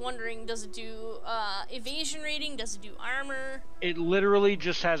 I'm just wondering, does it do evasion rating? Does it do armor? It literally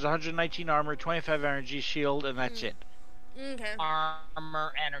just has 119 armor, 25 energy shield, and that's it. Okay.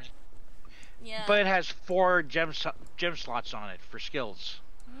 Armor, energy. Yeah. But it has 4 gem slots on it for skills.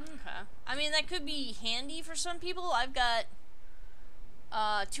 Okay. I mean, that could be handy for some people. I've got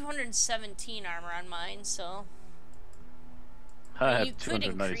 217 armor on mine, so... I have you could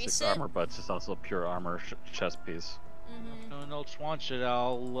 296 armor, but it's also a pure armor chest piece. If no one else wants it,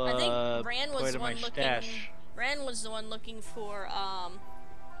 I'll I think Bran put was it the in my one looking. stash. Bran was the one looking for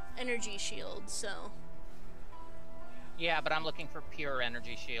energy shield. So. Yeah, but I'm looking for pure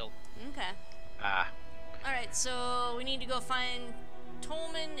energy shield. Okay. Ah. All right, so we need to go find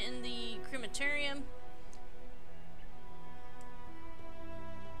Tolman in the crematorium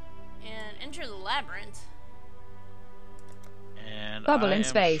and enter the labyrinth. And Bubble I in am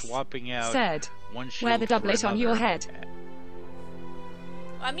space. swapping out Said. one Wear shield the for doublet on your another. head.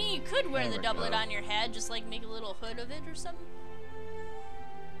 I mean, you could wear There the we doublet go. on your head, just like make a little hood of it or something.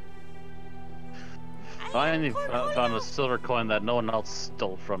 Finally found a silver coin that no one else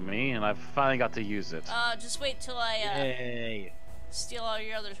stole from me, and I finally got to use it. Just wait till I Hey. steal all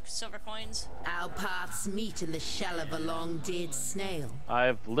your other silver coins. Our paths meet in the shell of a long dead snail.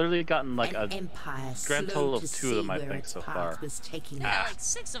 I've literally gotten like An a empire grand slow total of to 2 of them, see I where think, its so path far. was taking Yeah, us. like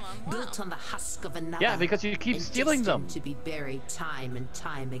 6 of them. Wow. Built on the husk of another. Yeah, because you keep and stealing them. destined to be buried time and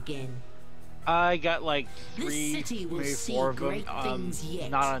time again. I got like This 3, city will maybe see 4 of them. great things yet.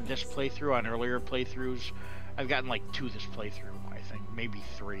 Not on this playthrough, on earlier playthroughs. I've gotten like 2 this playthrough, I think. Maybe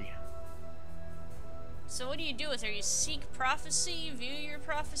 3. So what do you do with her? You seek prophecy, view your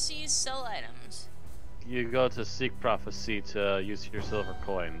prophecies, sell items. You go to Seek Prophecy to use your silver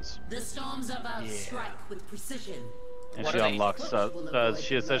coins. The storms about strike with precision. And What she are they? unlocks,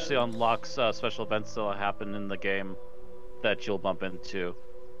 she essentially unlocks special events that'll happen in the game that you'll bump into.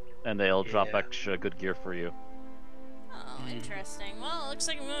 And they'll drop extra good gear for you. Oh, interesting. Well, it looks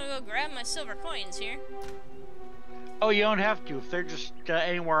like I'm gonna go grab my silver coins here. Oh, you don't have to. If they're just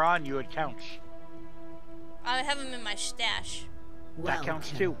anywhere on you, it counts. I have them in my stash. That counts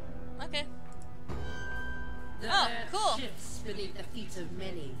too. Okay. The Oh, earth cool. shifts beneath the feet of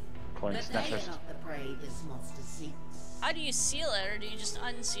many. Coin But they snatchers. are not the prey this monster seeks. How do you seal it, or do you just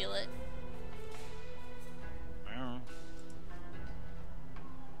unseal it? I don't know.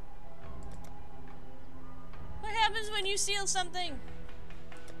 What happens when you seal something?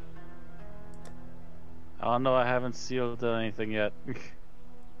 Oh no, I haven't sealed anything yet.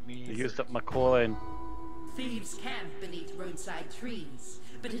 I used up my coin. Thieves camp beneath roadside trees,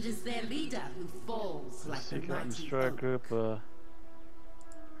 but it is their leader who falls like the Secret and mighty destroy oak. group,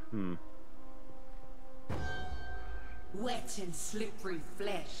 Wet and slippery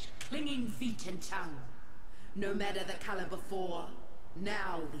flesh, clinging feet and tongue. No matter the color before,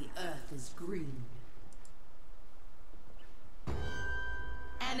 now the earth is green.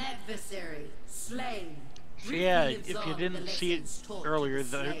 An adversary slain. So yeah, Briefly if you absorb didn't the see it lessons taught to earlier, the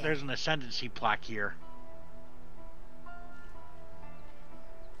slayer. there's an ascendancy plaque here.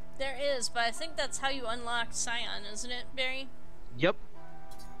 There is, but I think that's how you unlock Scion, isn't it, Barry? Yep.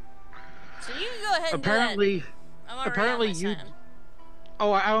 So you can go ahead and Apparently, do that. I'm already apparently on my you. Scion.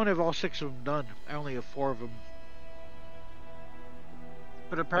 Oh, I don't have all 6 of them done. I only have 4 of them.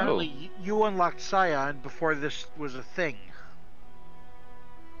 But apparently, you unlocked Scion before this was a thing.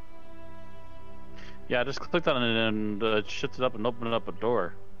 Yeah, I just clicked on it and it shifted up and opened up a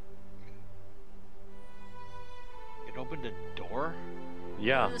door. It opened a door?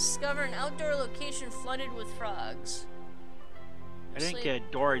 Yeah. You discover an outdoor location flooded with frogs. I didn't get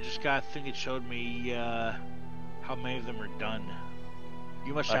a door, I just got a thing that showed me how many of them are done.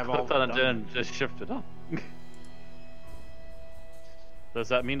 You must have all of them done. And just shift it up. Does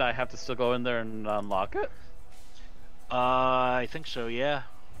that mean I have to still go in there and unlock it? I think so, yeah.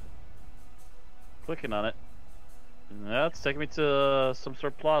 Clicking on it. Yeah, it's taking me to some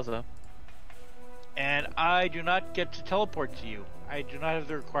sort of plaza. And I do not get to teleport to you. I do not have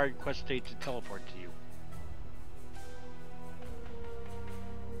the required quest state to teleport to you.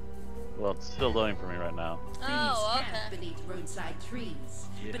 Well, it's still loading for me right now. Oh, okay. Thieves camp beneath roadside trees,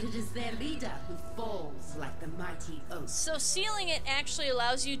 but it is their leader who falls like the mighty oak. So sealing it actually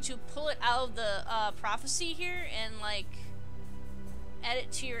allows you to pull it out of the prophecy here and like add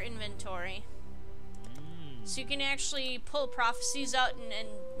it to your inventory. So you can actually pull prophecies out and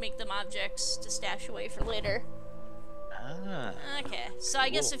make them objects to stash away for later. Ah. Okay, so I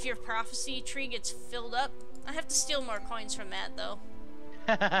guess if your prophecy tree gets filled up, I have to steal more coins from Matt though.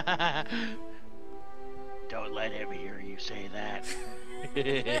 Don't let him hear you say that.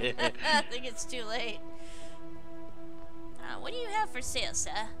 I think it's too late. What do you have for sale, sir?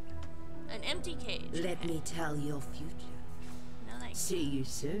 An empty cage. Let me tell your future. No, thank you. See you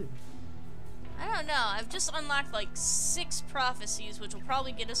soon. I don't know. I've just unlocked like 6 prophecies, which will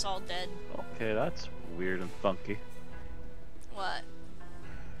probably get us all dead. Okay, that's weird and funky. What?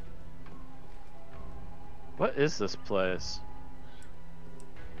 What is this place?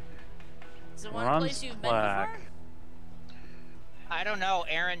 Is it one place you've been before? I don't know.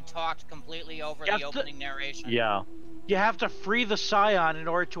 Aaron talked completely over the opening narration. Yeah. You have to free the Scion in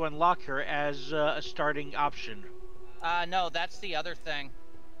order to unlock her as a starting option. No, that's the other thing.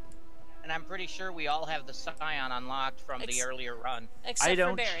 And I'm pretty sure we all have the Scion unlocked from the earlier run. Except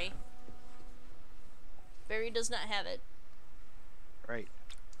for Barry. Barry does not have it. Right.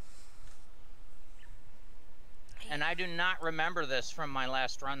 And I do not remember this from my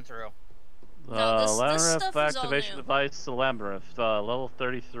last run through. No, this Labyrinth stuff is all activation new. device, the Labyrinth, level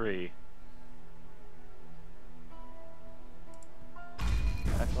 33.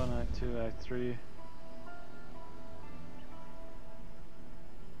 Act 1, Act 2, Act 3.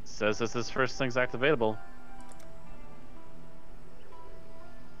 Says this is first thing's activatable.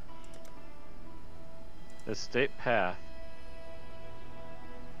 Estate path.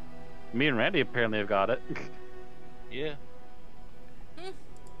 Me and Randy apparently have got it. Yeah.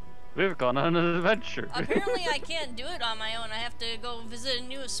 We've gone on an adventure. Apparently I can't do it on my own. I have to go visit a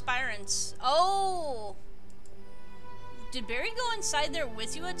new aspirants. Oh! Did Barry go inside there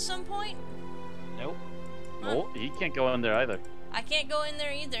with you at some point? Nope. Oh, he can't go in there either. I can't go in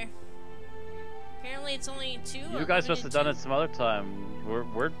there either. Apparently it's only 2. You guys must have done it some other time.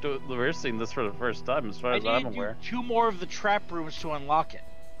 We're seeing this for the first time, as far as I'm aware. 2 more of the trap rooms to unlock it.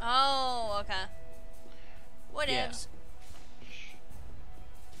 Oh, okay. Whatevs.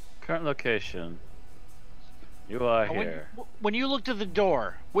 Current location. You are here. When you looked at the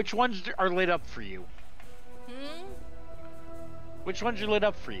door, which ones are lit up for you? Which ones are lit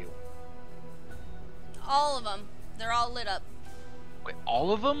up for you? All of them. They're all lit up. Wait,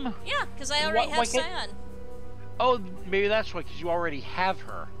 all of them? Yeah, because I already have Scion. Oh, maybe that's why, because you already have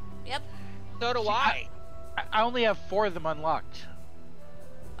her. Yep. So do I. I only have 4 of them unlocked.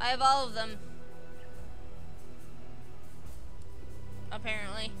 I have all of them.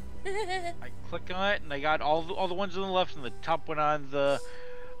 Apparently. I click on it, and I got all the ones on the left, and the top one on the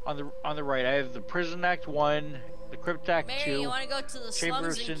right. I have the Prison Act 1, the Crypt Act 2. Mary, you want to go to the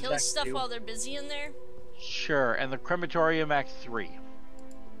slums and kill stuff while they're busy in there? Sure, and the Crematorium Act 3.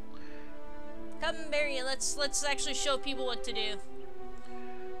 Come, Barry, let's actually show people what to do.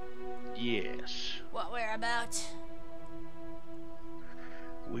 Yes. What we're about.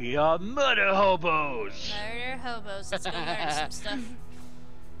 We are murder hobos! Murder hobos. Let's go murder some stuff.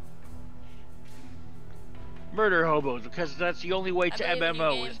 Murder hobos, because that's the only way to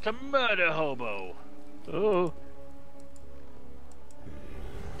MMO, is to murder hobo. Oh.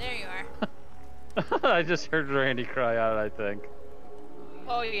 There you are. I just heard Randy cry out, I think.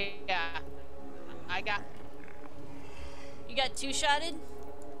 Oh, yeah. I got... You got 2-shotted?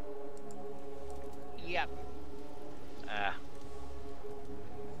 Yep.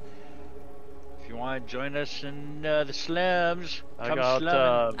 If you want to join us in the slums, I come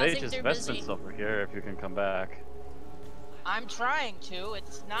got Vage's they're vestments busy. over here if you can come back. I'm trying to.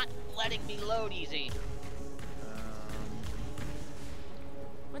 It's not letting me load easy.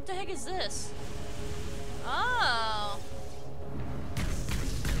 What the heck is this? Oh.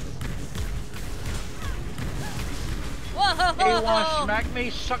 Whoa! Hey, you want to smack me?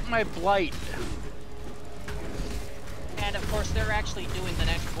 Suck my blight. And And of course, they're actually doing the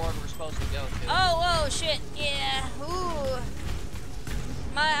next board we're supposed to go to. Oh, shit. Yeah. Ooh.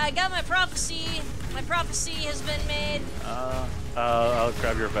 I got my prophecy. My prophecy has been made. I'll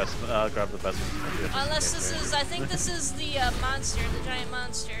grab your vest. I'll grab the vest. Unless this is, I think this is the monster, the giant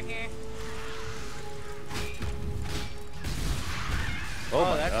monster here. Oh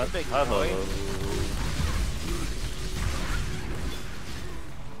my that's god. a big Hello. boy.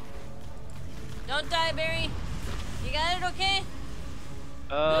 Don't die, Barry. You got it okay?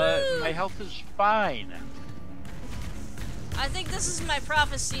 My health is fine. I think this is my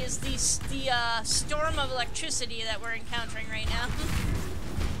prophecy, is the storm of electricity that we're encountering right now.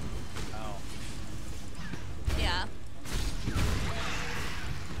 Oh. Yeah.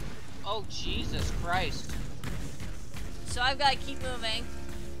 Oh, Jesus Christ. So I've got to keep moving.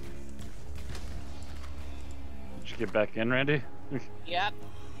 Did you get back in, Randy? Yep.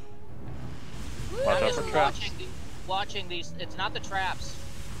 Watch I'm out just for traps. watching these. It's not the traps.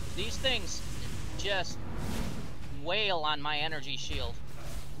 These things just wail on my energy shield.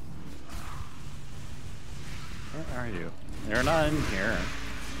 Where are you? You're not in here.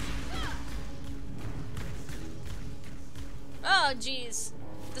 Oh, jeez.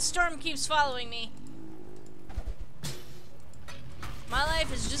 The storm keeps following me. My life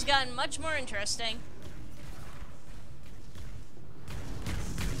has just gotten much more interesting.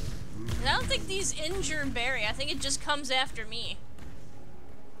 And I don't think these injure Barry. I think it just comes after me.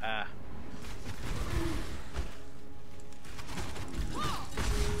 Ah.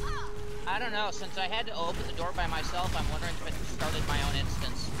 I don't know. Since I had to open the door by myself, I'm wondering if it started my own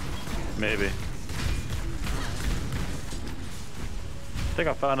instance. Maybe. I think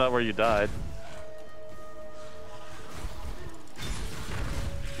I found out where you died.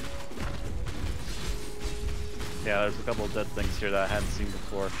 Yeah, there's a couple of dead things here that I hadn't seen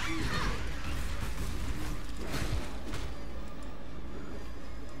before.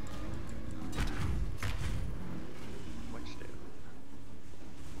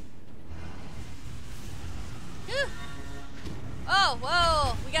 Oh,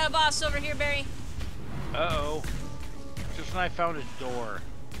 whoa! We got a boss over here, Barry. Uh-oh. Just when I found a door.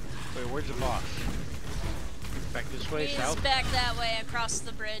 Wait, where's the boss? Back this way, He's south? back that way, across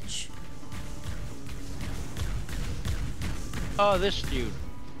the bridge. Oh, this dude.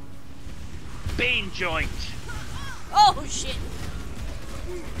 Bane joint. Oh, shit!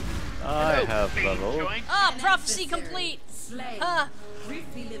 I have leveled. Ah, prophecy complete! Huh.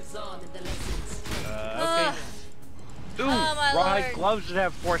 Briefly lives on in the lessons. Okay. Ooh, oh, my rawhide lord. gloves that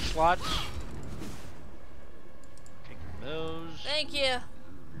have 4 slots. Take those. Thank you.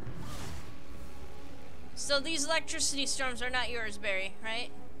 So these electricity storms are not yours, Barry, right?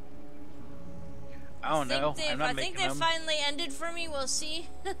 I don't know. I I'm not think making they them. finally ended for me. We'll see.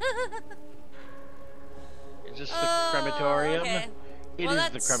 Is this the crematorium? Okay. It Well, is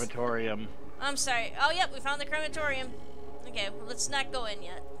that's- the crematorium. I'm sorry. Oh, yep, we found the crematorium. Okay, well, let's not go in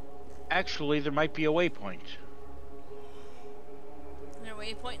yet. Actually, there might be a waypoint. Is there a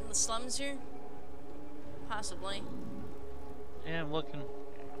waypoint in the slums here? Possibly. Yeah, I'm looking.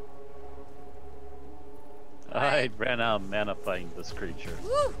 I ran out of mana fighting this creature.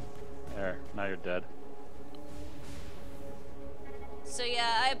 Woo! There, now you're dead. So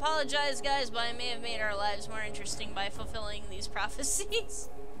yeah, I apologize, guys, but I may have made our lives more interesting by fulfilling these prophecies.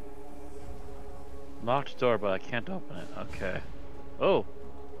 Locked door, but I can't open it. Okay. Oh.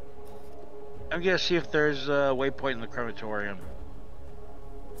 I'm gonna see if there's a waypoint in the crematorium.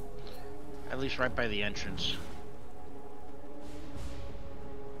 At least right by the entrance.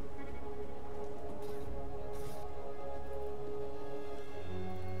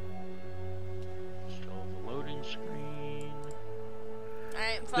 Still the loading screen.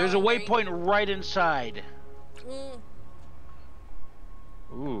 Alright, There's a waypoint right inside.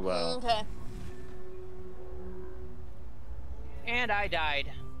 Ooh, wow. Okay. And I died.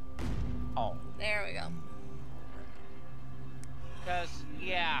 Oh. There we go. Because,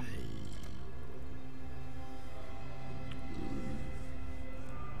 yeah.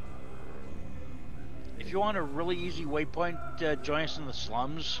 If you want a really easy waypoint, join us in the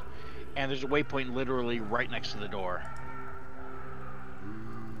slums. And there's a waypoint literally right next to the door.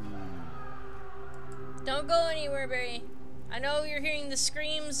 Don't go anywhere, Barry. I know you're hearing the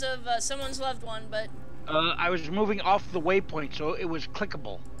screams of someone's loved one, but... I was moving off the waypoint, so it was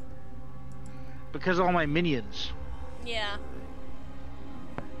clickable. Because of all my minions. Yeah.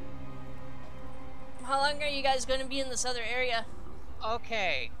 How long are you guys going to be in this other area?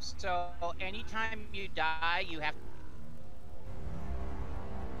 Okay, so anytime you die, you have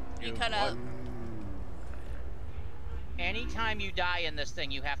You cut out. Anytime you die in this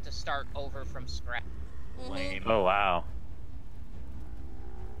thing, you have to start over from scratch. Mhm. Oh, wow.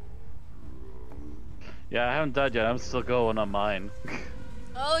 Yeah, I haven't died yet. I'm still going on mine.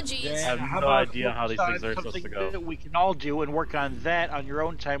 Oh, jeez. I have How no about idea how these focus things on are supposed to something go. that we can all do and work on that on your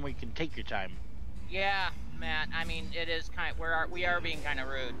own time where you can take your time. Yeah, Matt. I mean, it is kind. We are being kind of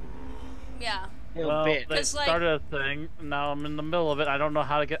rude. Yeah. Well, bit. they started a thing. Now I'm in the middle of it. I don't know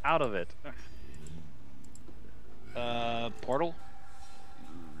how to get out of it. Portal?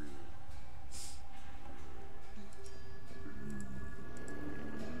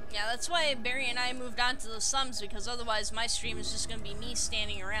 Yeah, that's why Barry and I moved on to the slums, because otherwise my stream is just gonna be me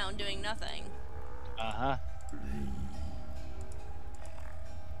standing around doing nothing. Uh-huh.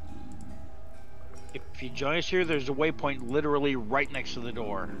 If you join us here, there's a waypoint literally right next to the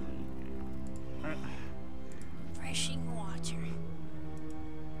door. Refreshing water.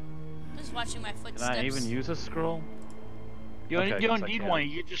 Just watching my footsteps. Can I even use a scroll? You don't need one.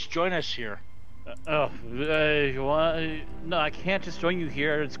 You just join us here. No, I can't just join you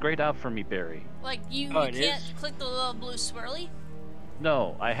here. It's grayed out for me, Barry. Like, you can't click the little blue swirly?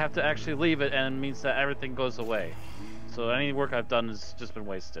 No, I have to actually leave it, and it means that everything goes away. So any work I've done has just been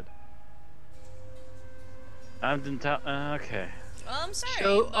wasted. Okay. Well, I'm sorry.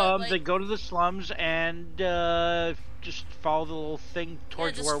 So, then go to the slums and just follow the little thing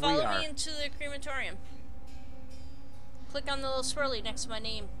towards where we are. Just follow me into the crematorium. Click on the little swirly next to my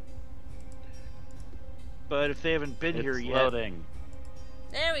name. But if they haven't been here yet... loading.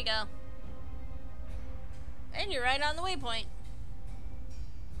 There we go. And you're right on the waypoint.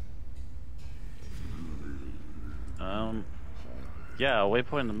 Yeah, a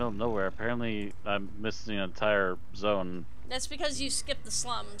waypoint in the middle of nowhere. Apparently, I'm missing an entire zone. That's because you skipped the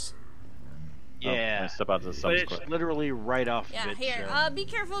slums. Yeah, I step out to the slums but it's quick. literally right off Yeah, of it. here. So. Be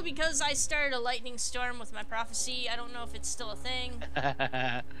careful because I started a lightning storm with my prophecy. I don't know if it's still a thing.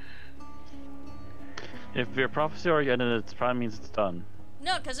 If your prophecy already ended, it probably means it's done.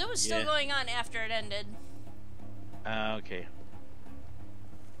 No, because it was still going on after it ended. Okay.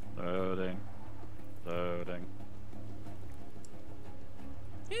 Loading. Loading.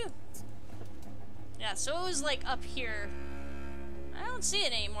 Phew. Yeah, so it was like up here. I don't see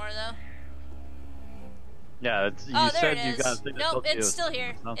it anymore though. Yeah, it's, you there said it you is. got. Nope, it's still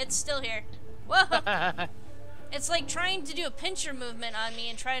here. It's still here. Whoa! It's like trying to do a pincher movement on me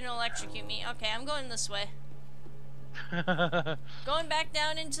and trying to electrocute me. Okay, I'm going this way. Going back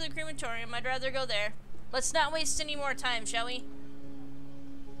down into the crematorium. I'd rather go there. Let's not waste any more time, shall we?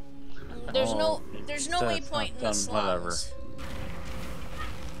 There's no waypoint in the slums. Whatever.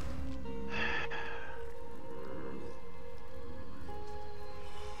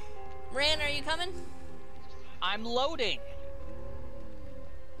 Ran, are you coming? I'm loading.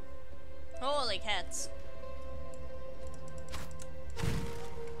 Holy cats.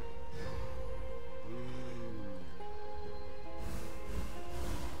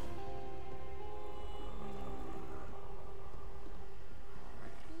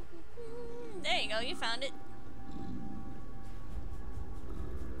 There you go, you found it.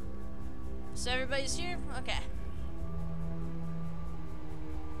 So everybody's here? Okay.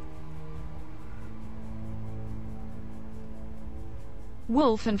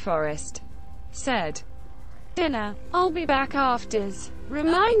 Wolf and Forest said, "Dinner. I'll be back afters.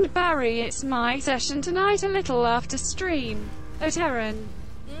 Remind Barry it's my session tonight a little after stream. Oteran."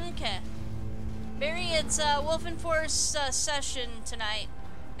 Okay. Barry, it's Wolf and Forest session tonight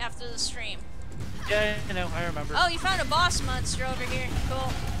after the stream. Yeah, I know, I remember. Oh, you found a boss monster over here.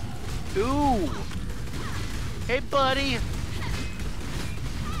 Cool. Ooh! Hey, buddy!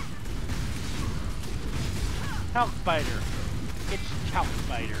 Talc Spider. It's Talc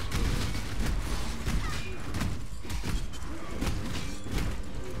Spider.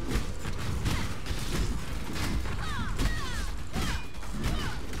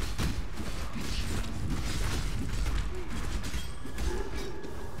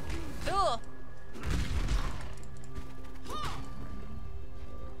 Cool.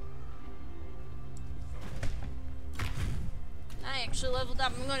 I actually leveled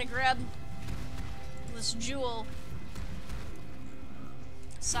up. I'm going to grab this jewel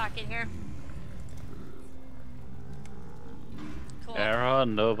socket here. Cool. Era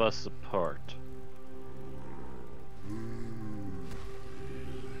Nova support.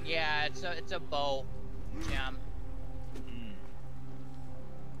 Yeah, it's a bow gem.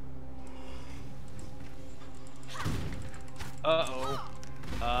 Uh-oh.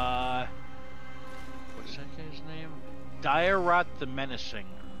 What's that guy's name? Diarot the Menacing.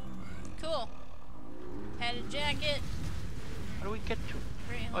 Cool. Padded jacket. How do we get to it?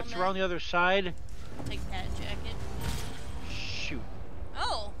 Great Oh, it's helmet. around the other side? Take padded jacket. Shoot.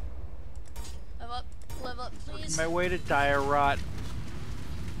 Oh! Level up, please. My way to Diarot.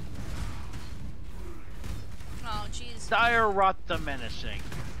 jeez. Dire Rot the Menacing.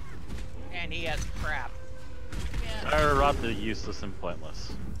 And he has crap. Yeah. Dire Rot the useless and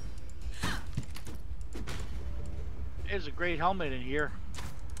pointless. There's a great helmet in here.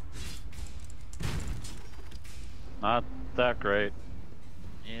 Not that great.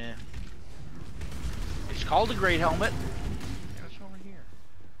 Yeah. It's called a great helmet. What's over here?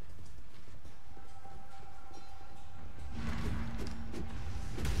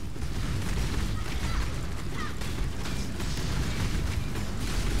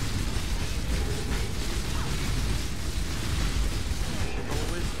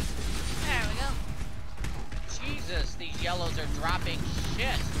 There we go. Jesus, these yellows are dropping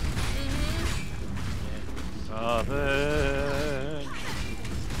shit. Savage.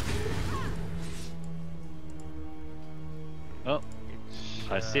 Oh,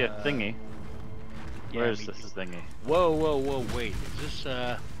 I see a thingy. Where is this thingy? Whoa, whoa, whoa, wait. Is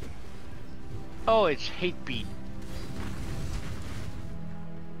this, Oh, it's Hatebeat.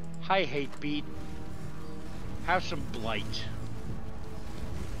 Hi, Hatebeat. Have some blight.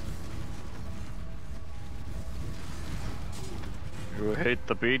 You hate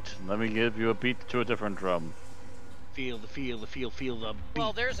the beat? Let me give you a beat to a different drum. Feel the beat.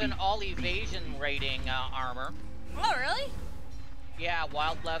 Well, there's an all evasion rating armor. Oh, really? Yeah,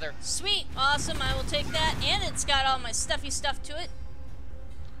 wild leather. Sweet, awesome, I will take that. And it's got all my stuffy stuff to it.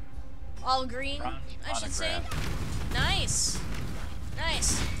 All green, I should say. Nice.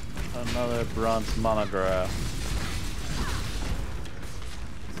 Nice. Another bronze monograph.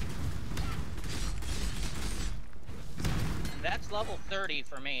 That's level 30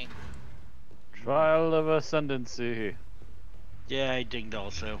 for me. Trial of Ascendancy. Yeah, I dinged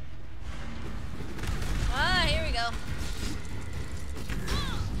also. Ah, here we go.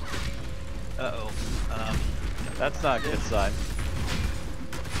 Uh-oh. That's not a good sign.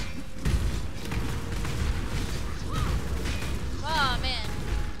 Oh, man.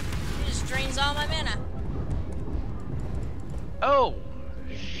 It just drains all my mana. Oh!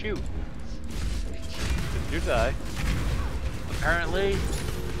 Shoot. Did you die? Apparently.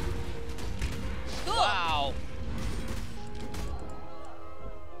 Cool. Wow.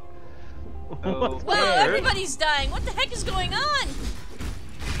 Oh, wow, everybody's dying. What the heck is going on?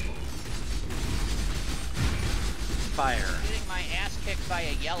 Fire. Getting my ass kicked by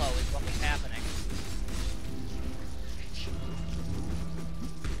a yellow is what was happening.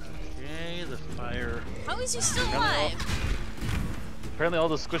 Okay, the fire. How is he still alive? Apparently all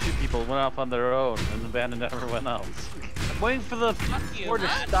the squishy people went off on their own and abandoned everyone else. I'm waiting for the floor to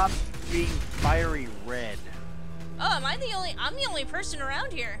stop being fiery red. Oh, I'm the only person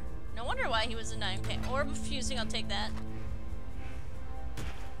around here. No wonder why he was a 9K. Orb of fusing, I'll take that.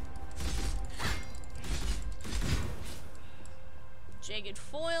 Jagged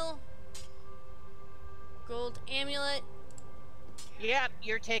foil. Gold amulet. Yep,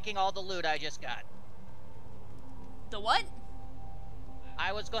 you're taking all the loot I just got. The what?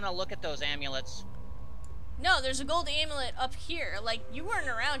 I was gonna look at those amulets. No, there's a gold amulet up here. Like, you weren't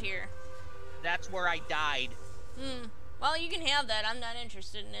around here. That's where I died. Well, you can have that. I'm not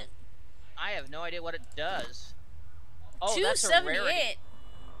interested in it. I have no idea what it does. Oh, 278. that's a rarity.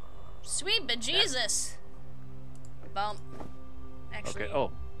 Sweet, but Jesus. Bump. Actually. Okay,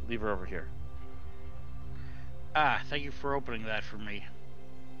 oh, leave her over here. Ah, thank you for opening that for me.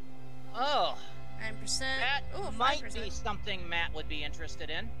 Oh. 9%. That Ooh, might 5%. be something Matt would be interested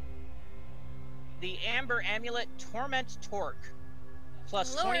in. The Amber Amulet Torment Torque.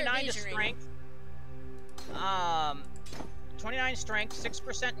 Plus Lower 29 to evasion strength. 29 strength,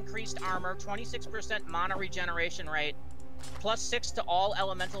 6% increased armor, 26% mana regeneration rate, plus 6 to all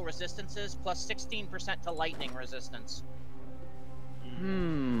elemental resistances, plus 16% to lightning resistance.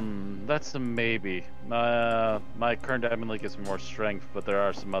 That's a maybe. My current amulet gives me more strength, but there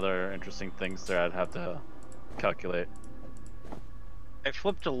are some other interesting things there I'd have to calculate. I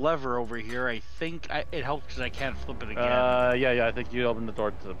flipped a lever over here. I think it helps because I can't flip it again. Yeah, I think you opened the door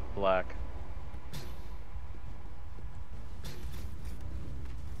to black.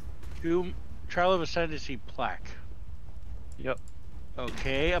 Trial of Ascendancy plaque. Yep.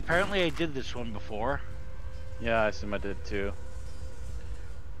 Okay, apparently I did this one before. Yeah, I assume I did too.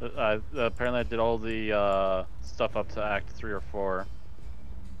 Apparently I did all the stuff up to Act 3 or 4.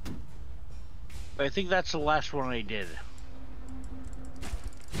 But I think that's the last one I did.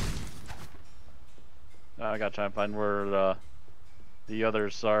 I gotta try and find where the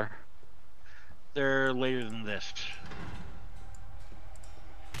others are. They're later than this.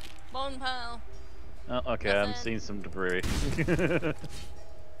 Bone pile. Oh, okay, I'm seeing some debris.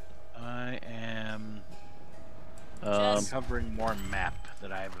 I am covering more map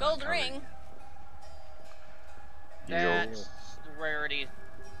that I haven't Gold covered. ring. That's rarity.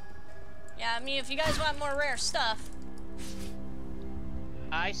 Yeah, I mean, if you guys want more rare stuff.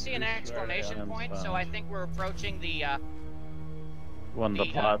 I see an exclamation point, so I think we're approaching the, One of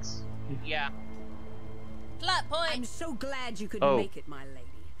the plots. Yeah. Plot point! I'm so glad you could make it, my lady.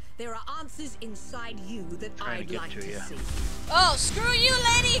 There are answers inside you that I'd like to see. Oh, screw you,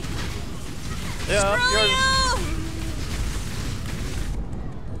 lady! Yeah, screw you!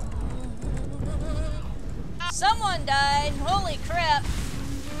 Someone died. Holy crap.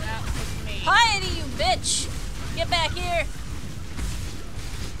 That was me. Piety, you bitch! Get back here.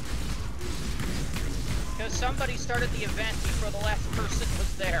 Because somebody started the event before the last person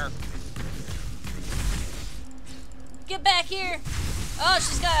was there. Get back here. Oh,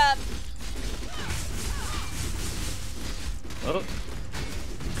 she's got a... Oh.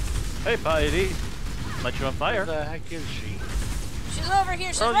 Hey, Piety. Light you on fire. Where the heck is she? She's over here.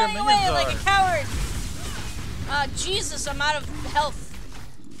 She's running away like a coward. Oh, Jesus, I'm out of health.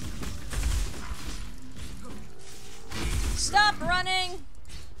 Stop running.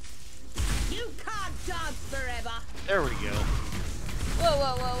 You can't dance forever. There we go. Whoa,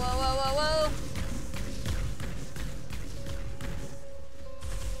 whoa, whoa, whoa, whoa, whoa, whoa.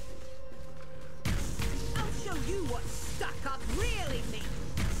 I'll show you what stuck up really means.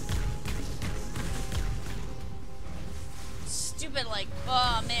 Stupid, like,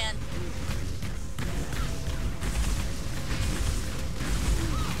 oh, man.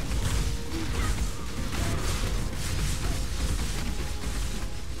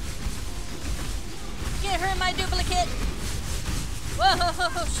 Get her, my duplicate.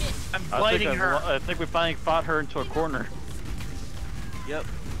 Whoa, shit. I'm blighting her. I think we finally fought her into a corner. Yep.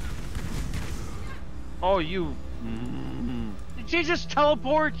 Oh, you. Did she just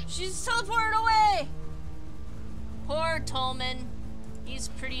teleport? She's teleported away. Poor Tolman. He's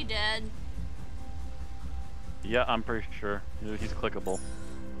pretty dead. Yeah, I'm pretty sure. He's clickable.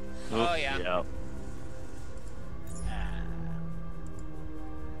 Oh, yeah. Yeah.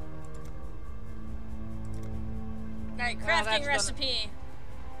 Alright, crafting recipe.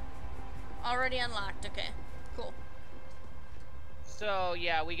 Already unlocked. Okay, cool. So,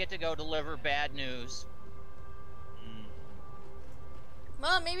 yeah, we get to go deliver bad news.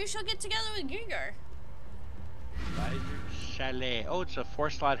 Well, maybe she'll get together with Gigar. Chalet. Oh, it's a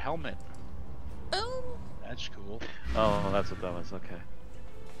 4-slot helmet. Oh. That's cool. Oh, that's what that was. Okay.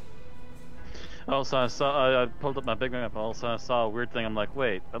 Also, I pulled up my big map. Also, I saw a weird thing. I'm like,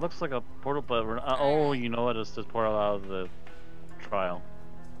 wait, that looks like a portal, but we're not, oh, you know what? It's this portal out of the trial.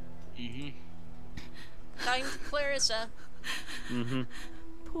 Talking to Clarissa.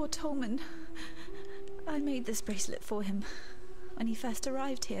 Poor Tolman. I made this bracelet for him when he first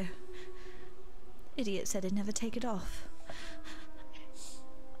arrived here. Idiot said he'd never take it off.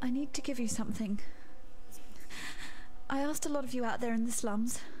 I need to give you something. I asked a lot of you out there in the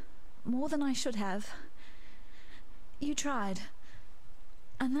slums. More than I should have. You tried.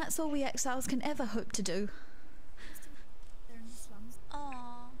 And that's all we exiles can ever hope to do.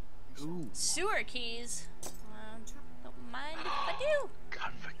 Aww. Sewer keys. Don't mind if I do.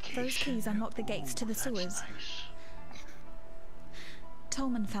 Those keys unlock the gates to the sewers. Nice.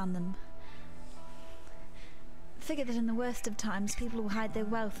 Tolman found them. Figure that in the worst of times, people will hide their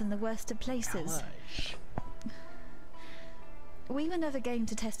wealth in the worst of places. We were never game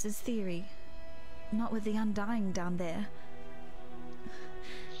to test his theory. Not with the Undying down there.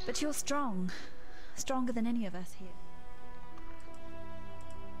 But you're strong. Stronger than any of us here.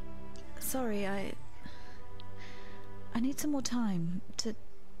 Sorry, I need some more time to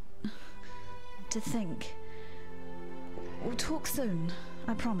think. We'll talk soon,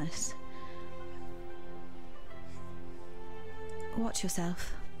 I promise. Watch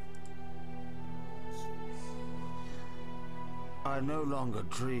yourself. I no longer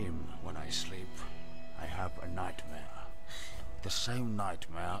dream when I sleep. I have a nightmare. The same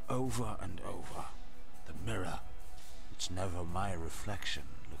nightmare over and over. The mirror. It's never my reflection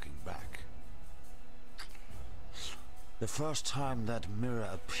looking back. The first time that mirror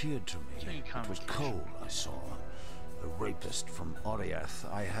appeared to me, it was Cole I saw. A rapist from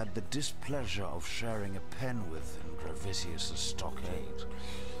Oriath I had the displeasure of sharing a pen with in Gravisius' stockade.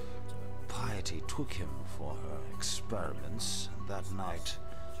 Piety took him for her experiments, and that night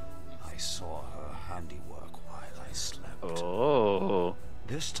I saw her handiwork while I slept. Oh.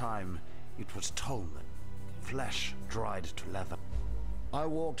 This time it was Tolman, flesh dried to leather. I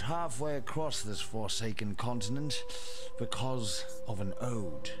walked halfway across this forsaken continent because of an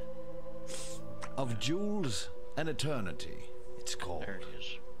ode. Of jewels and eternity, it's called. There it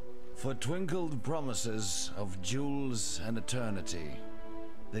is. For twinkled promises of jewels and eternity,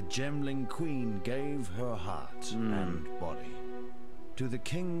 the Gemling Queen gave her heart and body to the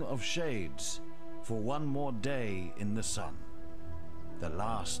King of Shades for one more day in the sun. The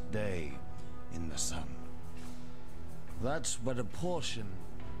last day in the sun. That's but a portion.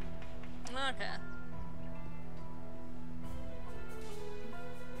 Okay.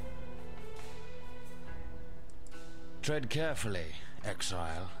 Tread carefully,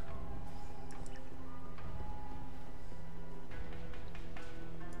 Exile.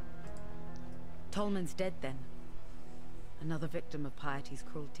 Tolman's dead then. Another victim of Piety's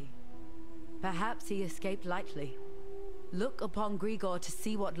cruelty. Perhaps he escaped lightly. Look upon Grigor to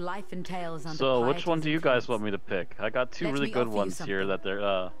see what life entails under So, which Piety's one do you influence. guys want me to pick? I got two Let really me good offer you ones here something. that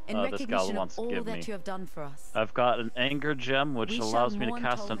they're In this gal recognition wants of to all give that me. you have done for us. I've got an anger gem, which We shall allows me to mourn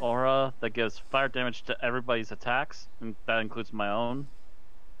cast an Tolman. aura that gives fire damage to everybody's attacks, and that includes my own,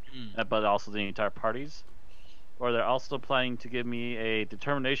 but also the entire party's. Or they're also planning to give me a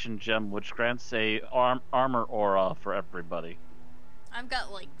determination gem, which grants a armor aura for everybody. I've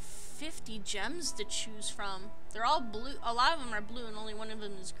got like 50 gems to choose from. They're all blue. A lot of them are blue, and only one of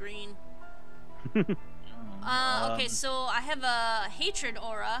them is green. Okay, so I have a hatred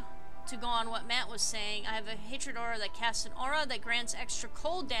aura to go on what Matt was saying. I have a hatred aura that casts an aura that grants extra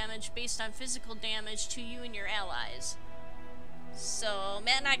cold damage based on physical damage to you and your allies. So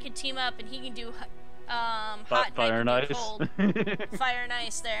Matt and I could team up, and he can do hot, Fire and I can do nice. cold. Fire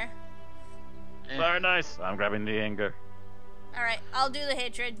nice there. Fire nice. I'm grabbing the anger. All right, I'll do the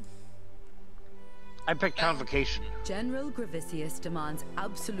hatred. I picked Convocation. General Gravisius demands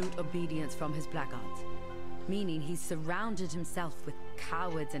absolute obedience from his blackguards, meaning he's surrounded himself with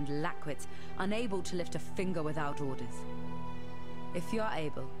cowards and lackwits, unable to lift a finger without orders. If you're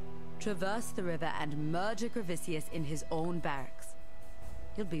able, traverse the river and murder Gravisius in his own barracks.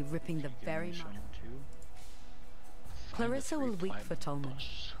 You'll be ripping the very mud. Clarissa will weep for Tolman.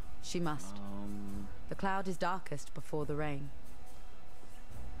 She must. The cloud is darkest before the rain.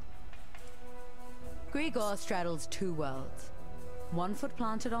 Grigor straddles two worlds. 1 foot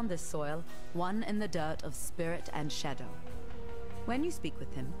planted on this soil, 1 in the dirt of spirit and shadow. When you speak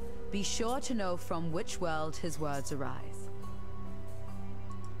with him, be sure to know from which world his words arise.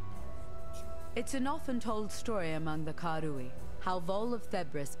 It's an often told story among the Karui, how Vol of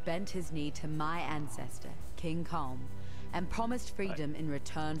Thebris bent his knee to my ancestor, King Calm, and promised freedom in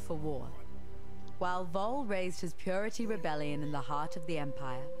return for war. While Vol raised his purity rebellion in the heart of the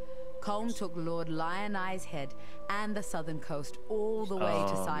Empire, Colm took Lord Lion Eye's head and the southern coast all the way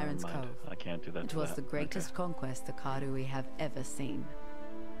to Siren's never mind. Cove. I can't do that. It was the greatest conquest the Karui have ever seen.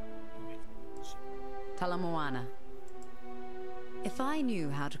 Talamoana. If I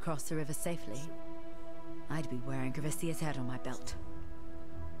knew how to cross the river safely, I'd be wearing Gravisius' head on my belt.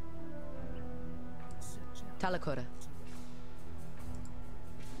 Talakota.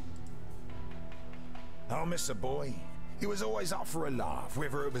 I'll miss the boy. He was always up for a laugh,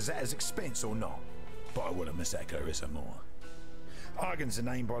 whether it was at his expense or not. But I wouldn't miss that Clarissa more. Argan's the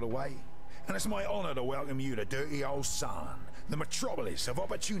name, by the way, and it's my honor to welcome you to Dirty Old Sun, the metropolis of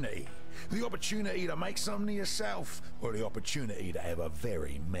opportunity. The opportunity to make something of yourself, or the opportunity to have a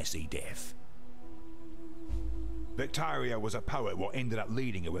very messy death. Victaria was a poet what ended up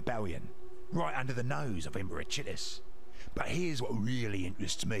leading a rebellion, right under the nose of Emperor Chittis. But here's what really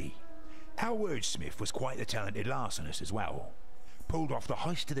interests me. Our wordsmith was quite a talented larcenist as well. Pulled off the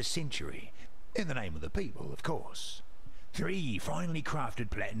heist of the century, in the name of the people, of course. 3 finely crafted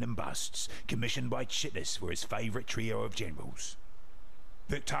platinum busts, commissioned by Chittis for his favourite trio of generals.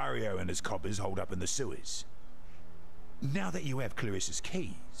 Victario and his coppers hold up in the sewers. Now that you have Clarissa's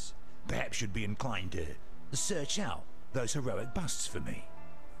keys, perhaps you'd be inclined to search out those heroic busts for me.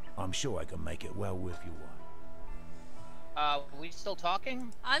 I'm sure I can make it well worth your while. We still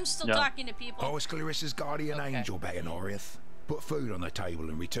talking? I'm still talking to people. I was Clarissa's guardian angel back in Oriath. Put food on the table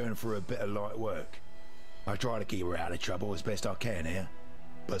in return for a bit of light work. I try to keep her out of trouble as best I can here,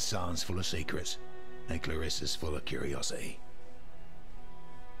 but Sarn's full of secrets, and Clarissa's full of curiosity.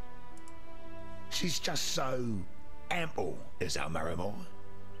 She's just so ample, is our Marimore.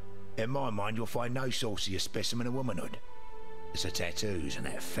 In my mind, you'll find no saucier specimen of womanhood. It's the tattoos and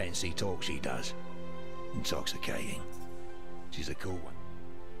that fancy talk she does. Intoxicating. She's a cool one.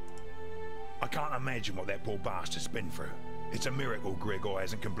 I can't imagine what that poor bastard's been through. It's a miracle Grigor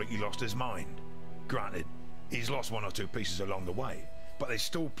hasn't completely lost his mind. Granted, he's lost 1 or 2 pieces along the way, but there's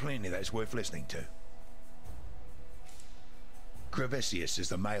still plenty that's worth listening to. Gravisius is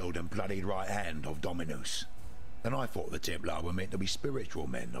the mailed and bloodied right hand of Dominus, and I thought the Templar were meant to be spiritual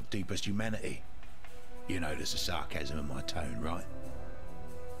men of deepest humanity. You notice the sarcasm in my tone, right?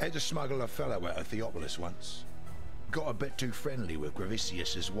 Had to smuggle a fellow out of Theopolis once. Got a bit too friendly with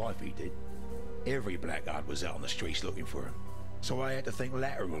Gravicius's wife, he did. Every blackguard was out on the streets looking for him. So I had to think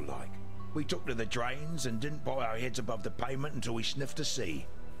lateral like. We took to the drains and didn't put our heads above the pavement until we sniffed the sea.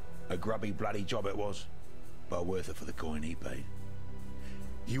 A grubby bloody job it was, but worth it for the coin he paid.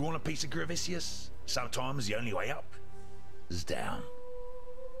 You want a piece of Gravicius? Sometimes the only way up is down.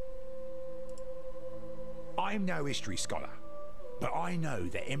 I'm no history scholar, but I know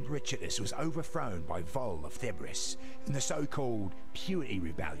that Emperor Chitus was overthrown by Vol of Thebris in the so-called Purity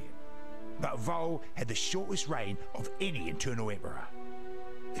Rebellion. But Vol had the shortest reign of any internal emperor.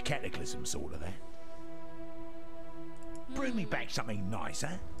 The Cataclysm sort of that. Bring me back something nice,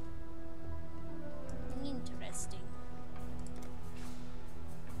 huh? Interesting.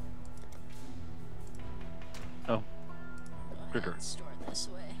 Oh. Critter. Store this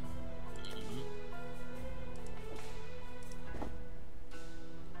way.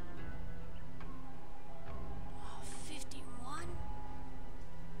 Oh, 51?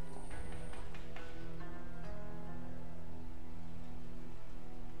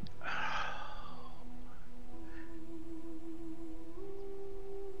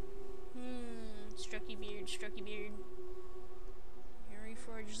 Strucky beard, strucky beard. Gonna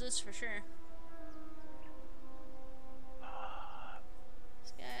reforge this for sure.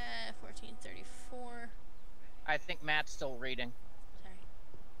 This guy, 1434. I think Matt's still reading. Sorry.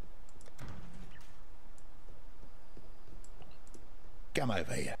 Come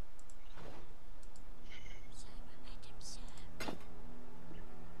over here.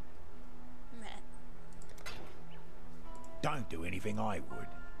 Matt. Don't do anything I would.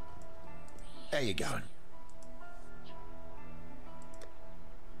 How you going?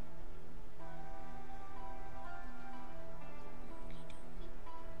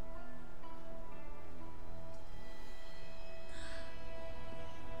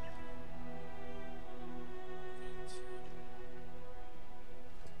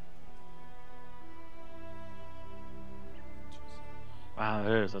 Wow,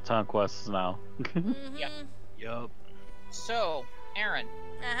 there's a ton of quests now. Yep. Yup. So, Aaron.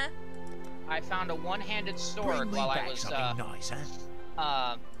 Uh-huh. I found a one-handed sword Bring me while I back was something nice, huh?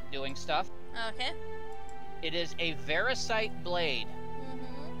 doing stuff. Okay. It is a Veracite blade.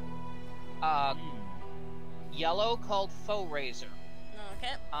 Yellow called Foe Razor.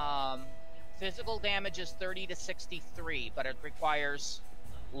 Okay. Physical damage is 30 to 63, but it requires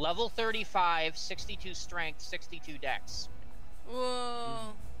level 35, 62 strength, 62 dex.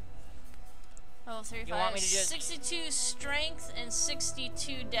 Whoa. Level 35, You want me to just... 62 strength and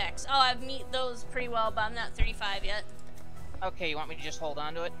 62 dex. Oh, I meet those pretty well, but I'm not 35 yet. Okay, you want me to just hold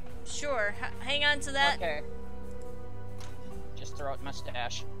on to it? Sure. Hang on to that. Okay. Just throw out my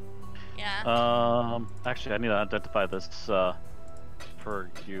stash. Yeah. Actually, I need to identify this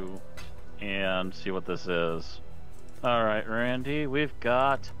for you and see what this is. Alright, Randy, we've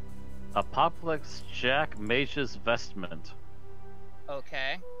got Apocalypse Jack Mage's Vestment.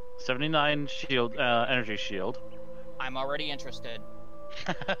 Okay. 79 shield, energy shield. I'm already interested.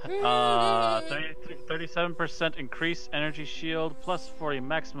 37% increased energy shield, plus 40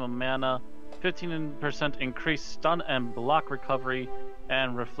 maximum mana, 15% increased stun and block recovery,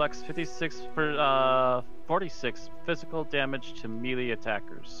 and reflects 46 physical damage to melee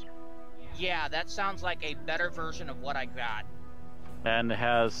attackers. Yeah, that sounds like a better version of what I got. And it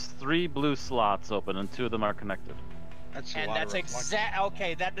has 3 blue slots open, and 2 of them are connected. That's and that's exact.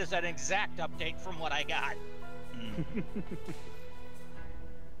 Okay, that is an exact update from what I got.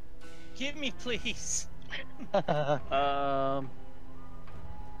 Give me, please. Where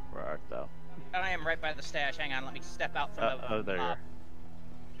art thou? I am right by the stash. Hang on, let me step out from the. Oh, there you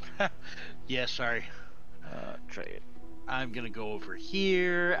are. Yeah, sorry. Trade. I'm gonna go over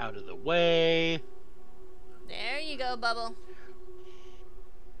here, out of the way. There you go, Bubble.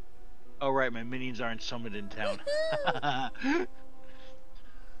 Oh, right, my minions aren't summoned in town.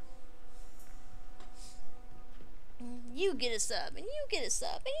 You get a sub, and you get a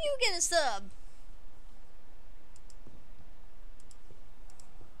sub, and you get a sub.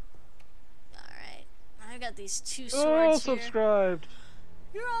 Alright. I got these 2 swords all here. subscribed.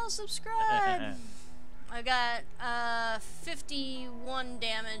 You're all subscribed. I got 51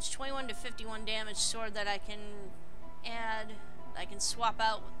 damage, 21 to 51 damage sword that I can add. I can swap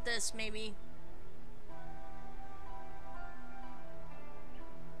out with this maybe.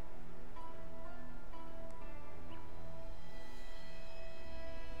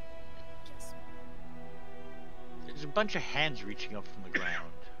 There's a bunch of hands reaching up from the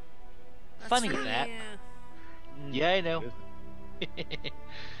ground. That's Funny for that. you. Yeah, I know.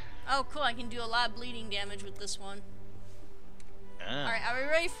 Oh, cool. I can do a lot of bleeding damage with this one. Ah. Alright, are we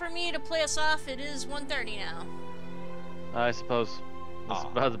ready for me to play us off? It is 1:30 now. I suppose that's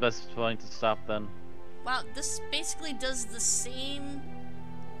about the best point to stop then. Wow, this basically does the same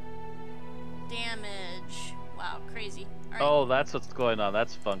damage. Wow, crazy. All right. Oh, that's what's going on.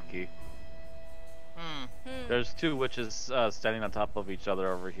 That's funky. There's two witches standing on top of each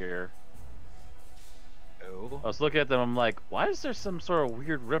other over here. Oh. I was looking at them, I'm like, why is there some sort of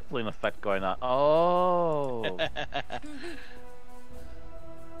weird rippling effect going on? Oh.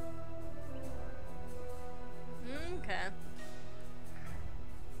 Okay.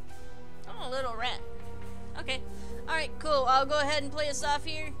 Oh, a little rat. Okay. Alright, cool. I'll go ahead and play us off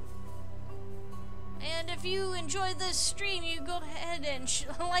here. And if you enjoyed this stream, you go ahead and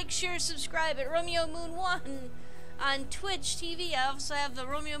like, share, subscribe at Romeo Moon 1 on Twitch TV. I also have the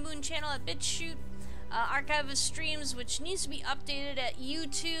Romeo Moon channel at BitChute. Archive of streams, which needs to be updated at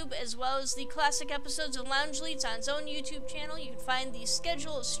YouTube, as well as the classic episodes of Lounge Leads on its own YouTube channel. You can find the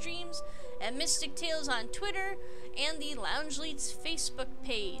schedule of streams at Mystic Tales on Twitter and the Lounge Leads Facebook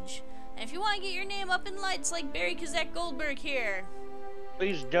page. And if you want to get your name up in lights like Barry Kazak Goldberg here,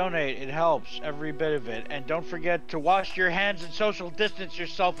 please donate. It helps, every bit of it. And don't forget to wash your hands and social distance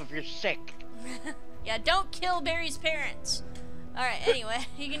yourself if you're sick. Yeah, don't kill Barry's parents. Alright, anyway,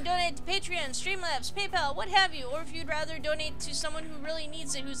 you can donate to Patreon, Streamlabs, PayPal, what have you, or if you'd rather donate to someone who really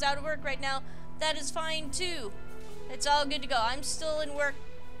needs it, who's out of work right now, that is fine too. It's all good to go. I'm still in work.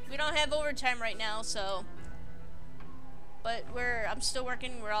 We don't have overtime right now, so... But I'm still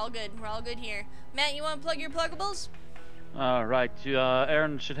working. We're all good. We're all good here. Matt, you want to plug your pluggables? Right.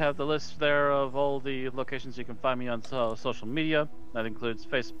 Aaron should have the list there of all the locations you can find me on social media. That includes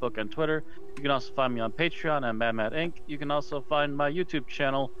Facebook and Twitter. You can also find me on Patreon at Mad Inc. You can also find my YouTube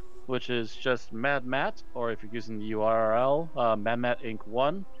channel, which is just Mad Matt, or if you're using the URL, Mad Inc.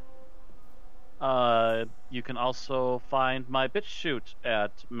 1. You can also find my BitChute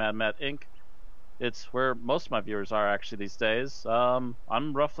at Mad Inc. It's where most of my viewers are actually these days. I'm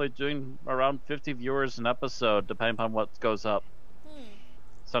roughly doing around 50 viewers an episode, depending on what goes up.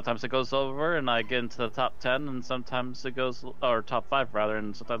 Sometimes it goes over and I get into the top 10, and sometimes it goes, or top 5 rather,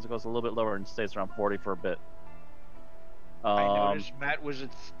 and sometimes it goes a little bit lower and stays around 40 for a bit. I noticed Matt was at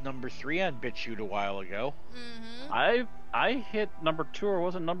number 3 on BitChute a while ago. I hit number 2, or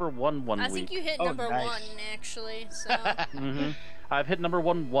was it number 1 one week? I think you hit number 1 actually. So. I've hit number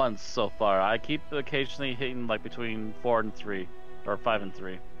 1 once so far. I keep occasionally hitting like between 4 and 3, or 5 and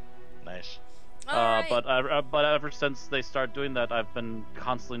 3. Nice. But ever since they start doing that, I've been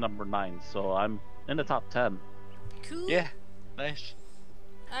constantly number 9, so I'm in the top 10. Cool. Yeah, nice.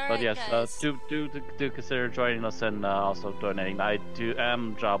 But yes, do consider joining us and also donating. I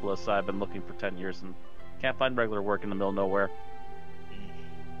am jobless. I've been looking for 10 years and can't find regular work in the middle of nowhere.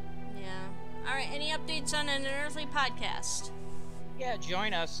 Yeah. All right. Any updates on an Unearthly podcast? Yeah,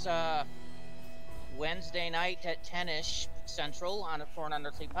 join us Wednesday night at 10ish Central for an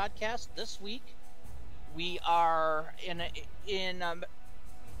Unearthly podcast. This week, we are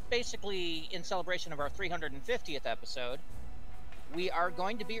basically in celebration of our 350th episode. We are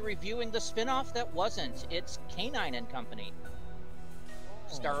going to be reviewing the spin-off that wasn't. It's Canine and Company,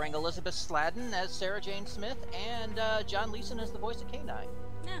 starring Elizabeth Sladen as Sarah Jane Smith and John Leeson as the voice of Canine.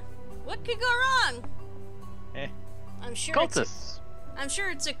 Yeah. What could go wrong? I'm sure. Cultists. I'm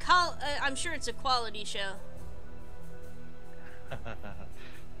sure it's a quality show.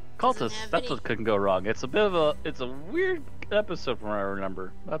 Cultists. That's what couldn't go wrong. It's a weird episode from what I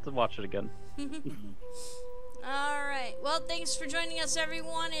remember. I'll have to watch it again. Alright, well, thanks for joining us,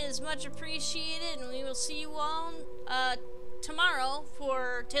 everyone. It is much appreciated, and we will see you all tomorrow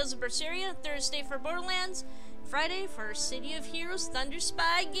for Tales of Berseria, Thursday for Borderlands, Friday for City of Heroes Thunder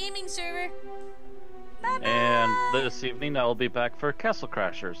Spy Gaming Server. Bye-bye! And this evening I will be back for Castle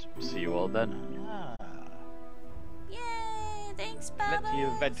Crashers. See you all then. Yay! Thanks, bye-bye! Plenty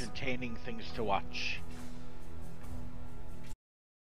of entertaining things to watch.